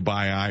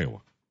 Goodbye,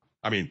 Iowa.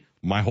 I mean,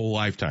 my whole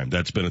lifetime,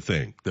 that's been a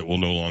thing that will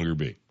no longer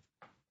be.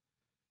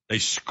 They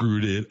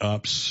screwed it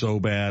up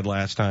so bad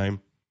last time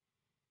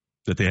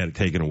that they had it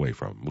taken away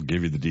from them. We'll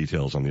give you the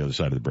details on the other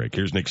side of the break.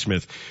 Here's Nick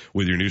Smith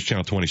with your News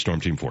Channel 20 Storm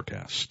Team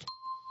forecast.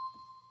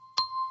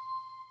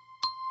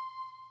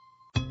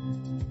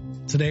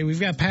 Today we've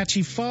got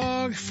patchy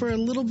fog for a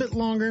little bit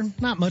longer,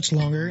 not much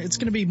longer. It's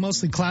going to be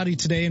mostly cloudy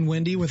today and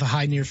windy with a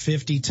high near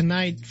 50.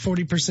 Tonight,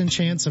 40%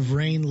 chance of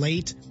rain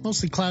late,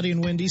 mostly cloudy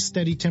and windy,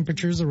 steady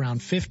temperatures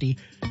around 50.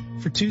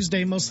 For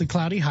Tuesday, mostly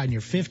cloudy, high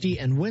near 50,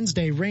 and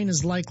Wednesday, rain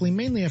is likely,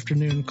 mainly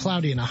afternoon,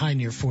 cloudy and a high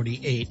near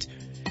 48.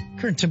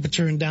 Current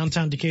temperature in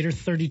downtown Decatur,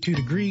 32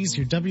 degrees.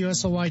 Your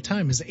WSOY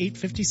time is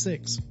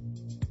 8:56.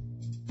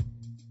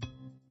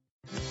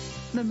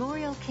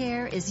 Memorial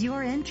Care is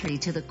your entry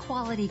to the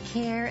quality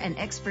care and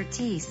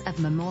expertise of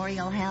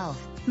Memorial Health.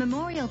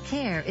 Memorial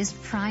Care is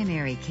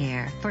primary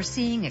care,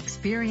 foreseeing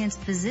experienced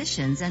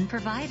physicians and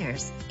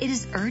providers. It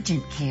is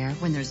urgent care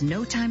when there's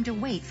no time to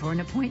wait for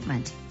an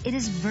appointment. It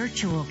is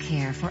virtual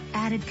care for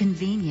added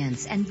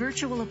convenience and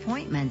virtual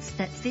appointments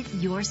that fit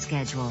your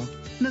schedule.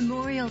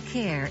 Memorial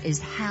Care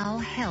is how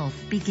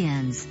health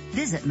begins.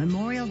 Visit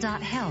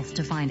memorial.health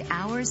to find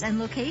hours and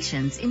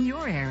locations in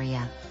your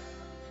area.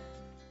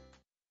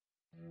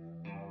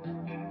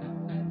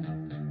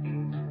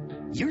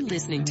 You're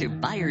listening to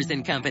Byers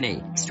 &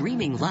 Company,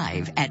 streaming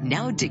live at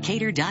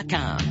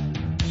nowdecatur.com.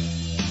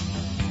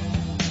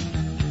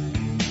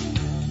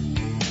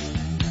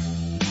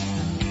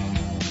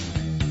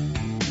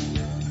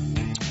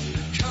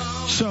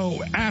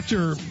 So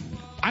after,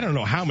 I don't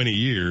know how many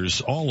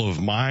years, all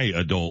of my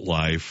adult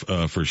life,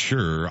 for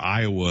sure,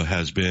 Iowa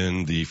has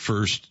been the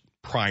first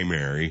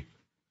primary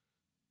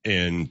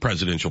in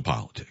presidential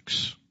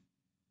politics.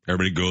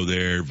 Everybody go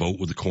there, vote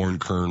with the corn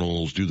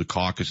kernels, do the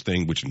caucus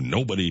thing, which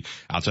nobody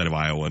outside of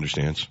Iowa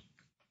understands.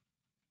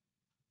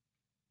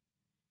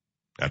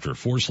 After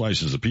 4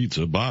 slices of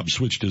pizza, Bob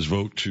switched his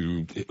vote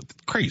to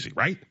crazy,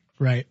 right?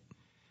 Right.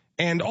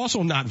 And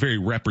also not very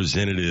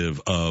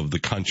representative of the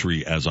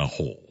country as a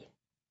whole,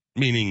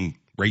 meaning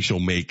racial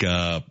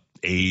makeup,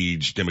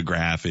 age,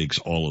 demographics,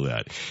 all of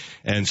that.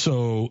 And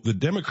so the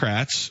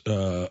Democrats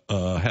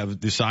have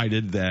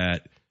decided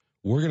that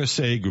we're going to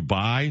say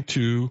goodbye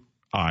to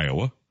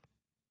Iowa.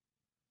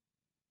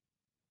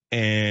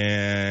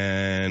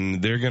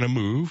 And they're going to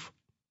move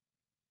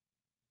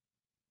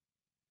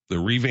the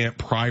revamped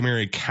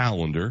primary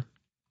calendar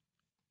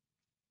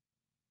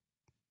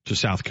to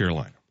South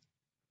Carolina.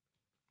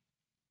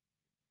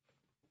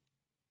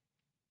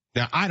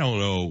 Now, I don't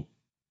know.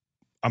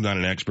 I'm not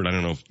an expert. I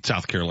don't know if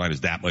South Carolina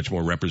is that much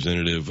more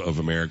representative of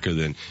America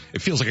than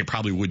it feels like it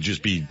probably would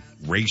just be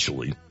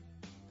racially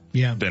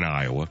than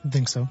Iowa. I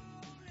think so.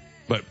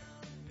 But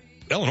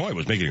Illinois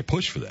was making a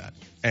push for that.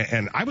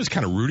 And I was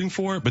kind of rooting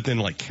for it, but then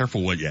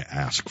careful what you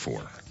ask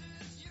for.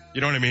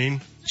 You know what I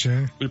mean?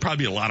 Sure. There'd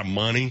probably be a lot of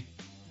money,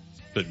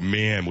 but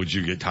man, would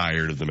you get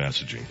tired of the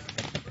messaging.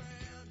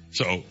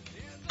 So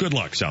good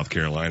luck, South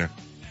Carolina.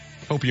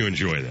 Hope you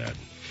enjoy that.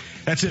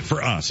 That's it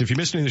for us. If you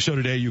missed any of the show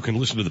today, you can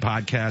listen to the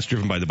podcast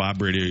driven by the Bob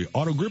Brady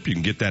Auto Group. You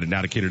can get that at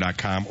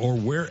nowdecatur.com or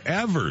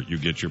wherever you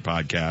get your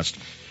podcast.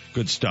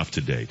 Good stuff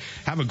today.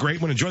 Have a great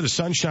one. Enjoy the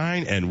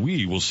sunshine, and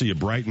we will see you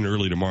bright and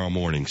early tomorrow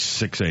morning,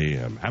 6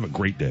 a.m. Have a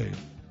great day.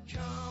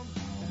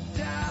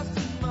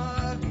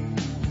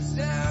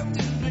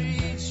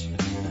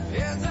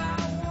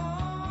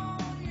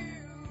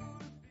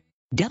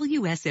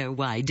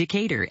 WSOY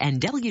Decatur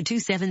and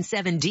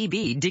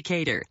W277DB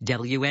Decatur.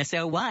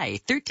 WSOY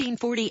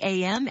 1340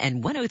 AM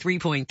and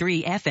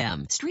 103.3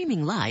 FM.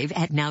 Streaming live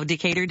at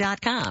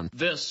nowdecatur.com.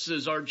 This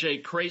is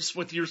RJ Crace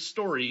with your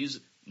stories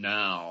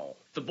now.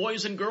 The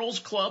Boys and Girls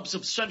Clubs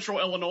of Central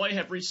Illinois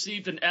have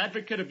received an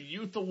Advocate of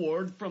Youth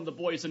Award from the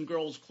Boys and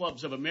Girls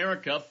Clubs of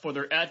America for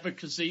their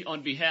advocacy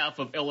on behalf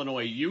of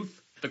Illinois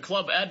youth. The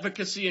Club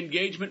Advocacy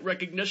Engagement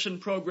Recognition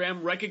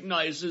Program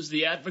recognizes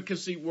the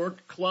advocacy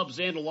work clubs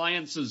and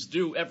alliances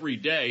do every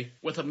day,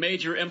 with a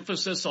major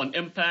emphasis on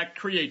impact,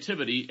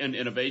 creativity, and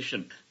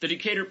innovation. The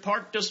Decatur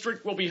Park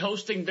District will be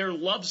hosting their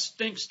Love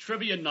Stinks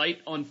Trivia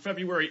Night on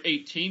February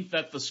 18th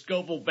at the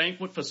Scoville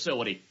Banquet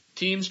Facility.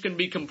 Teams can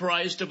be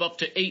comprised of up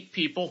to 8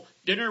 people.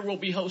 Dinner will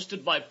be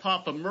hosted by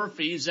Papa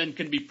Murphy's and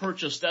can be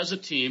purchased as a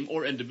team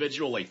or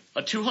individually.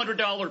 A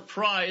 $200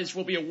 prize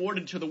will be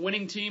awarded to the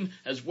winning team,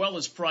 as well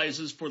as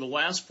prizes for the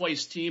last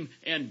place team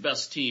and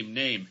best team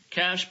name.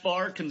 Cash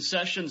bar,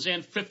 concessions,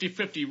 and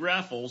 50-50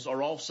 raffles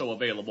are also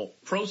available.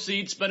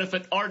 Proceeds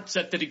benefit arts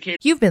at the Decatur.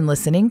 You've been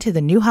listening to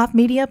the Neuhoff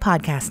Media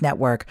Podcast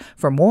Network.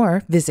 For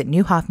more, visit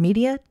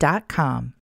neuhoffmedia.com.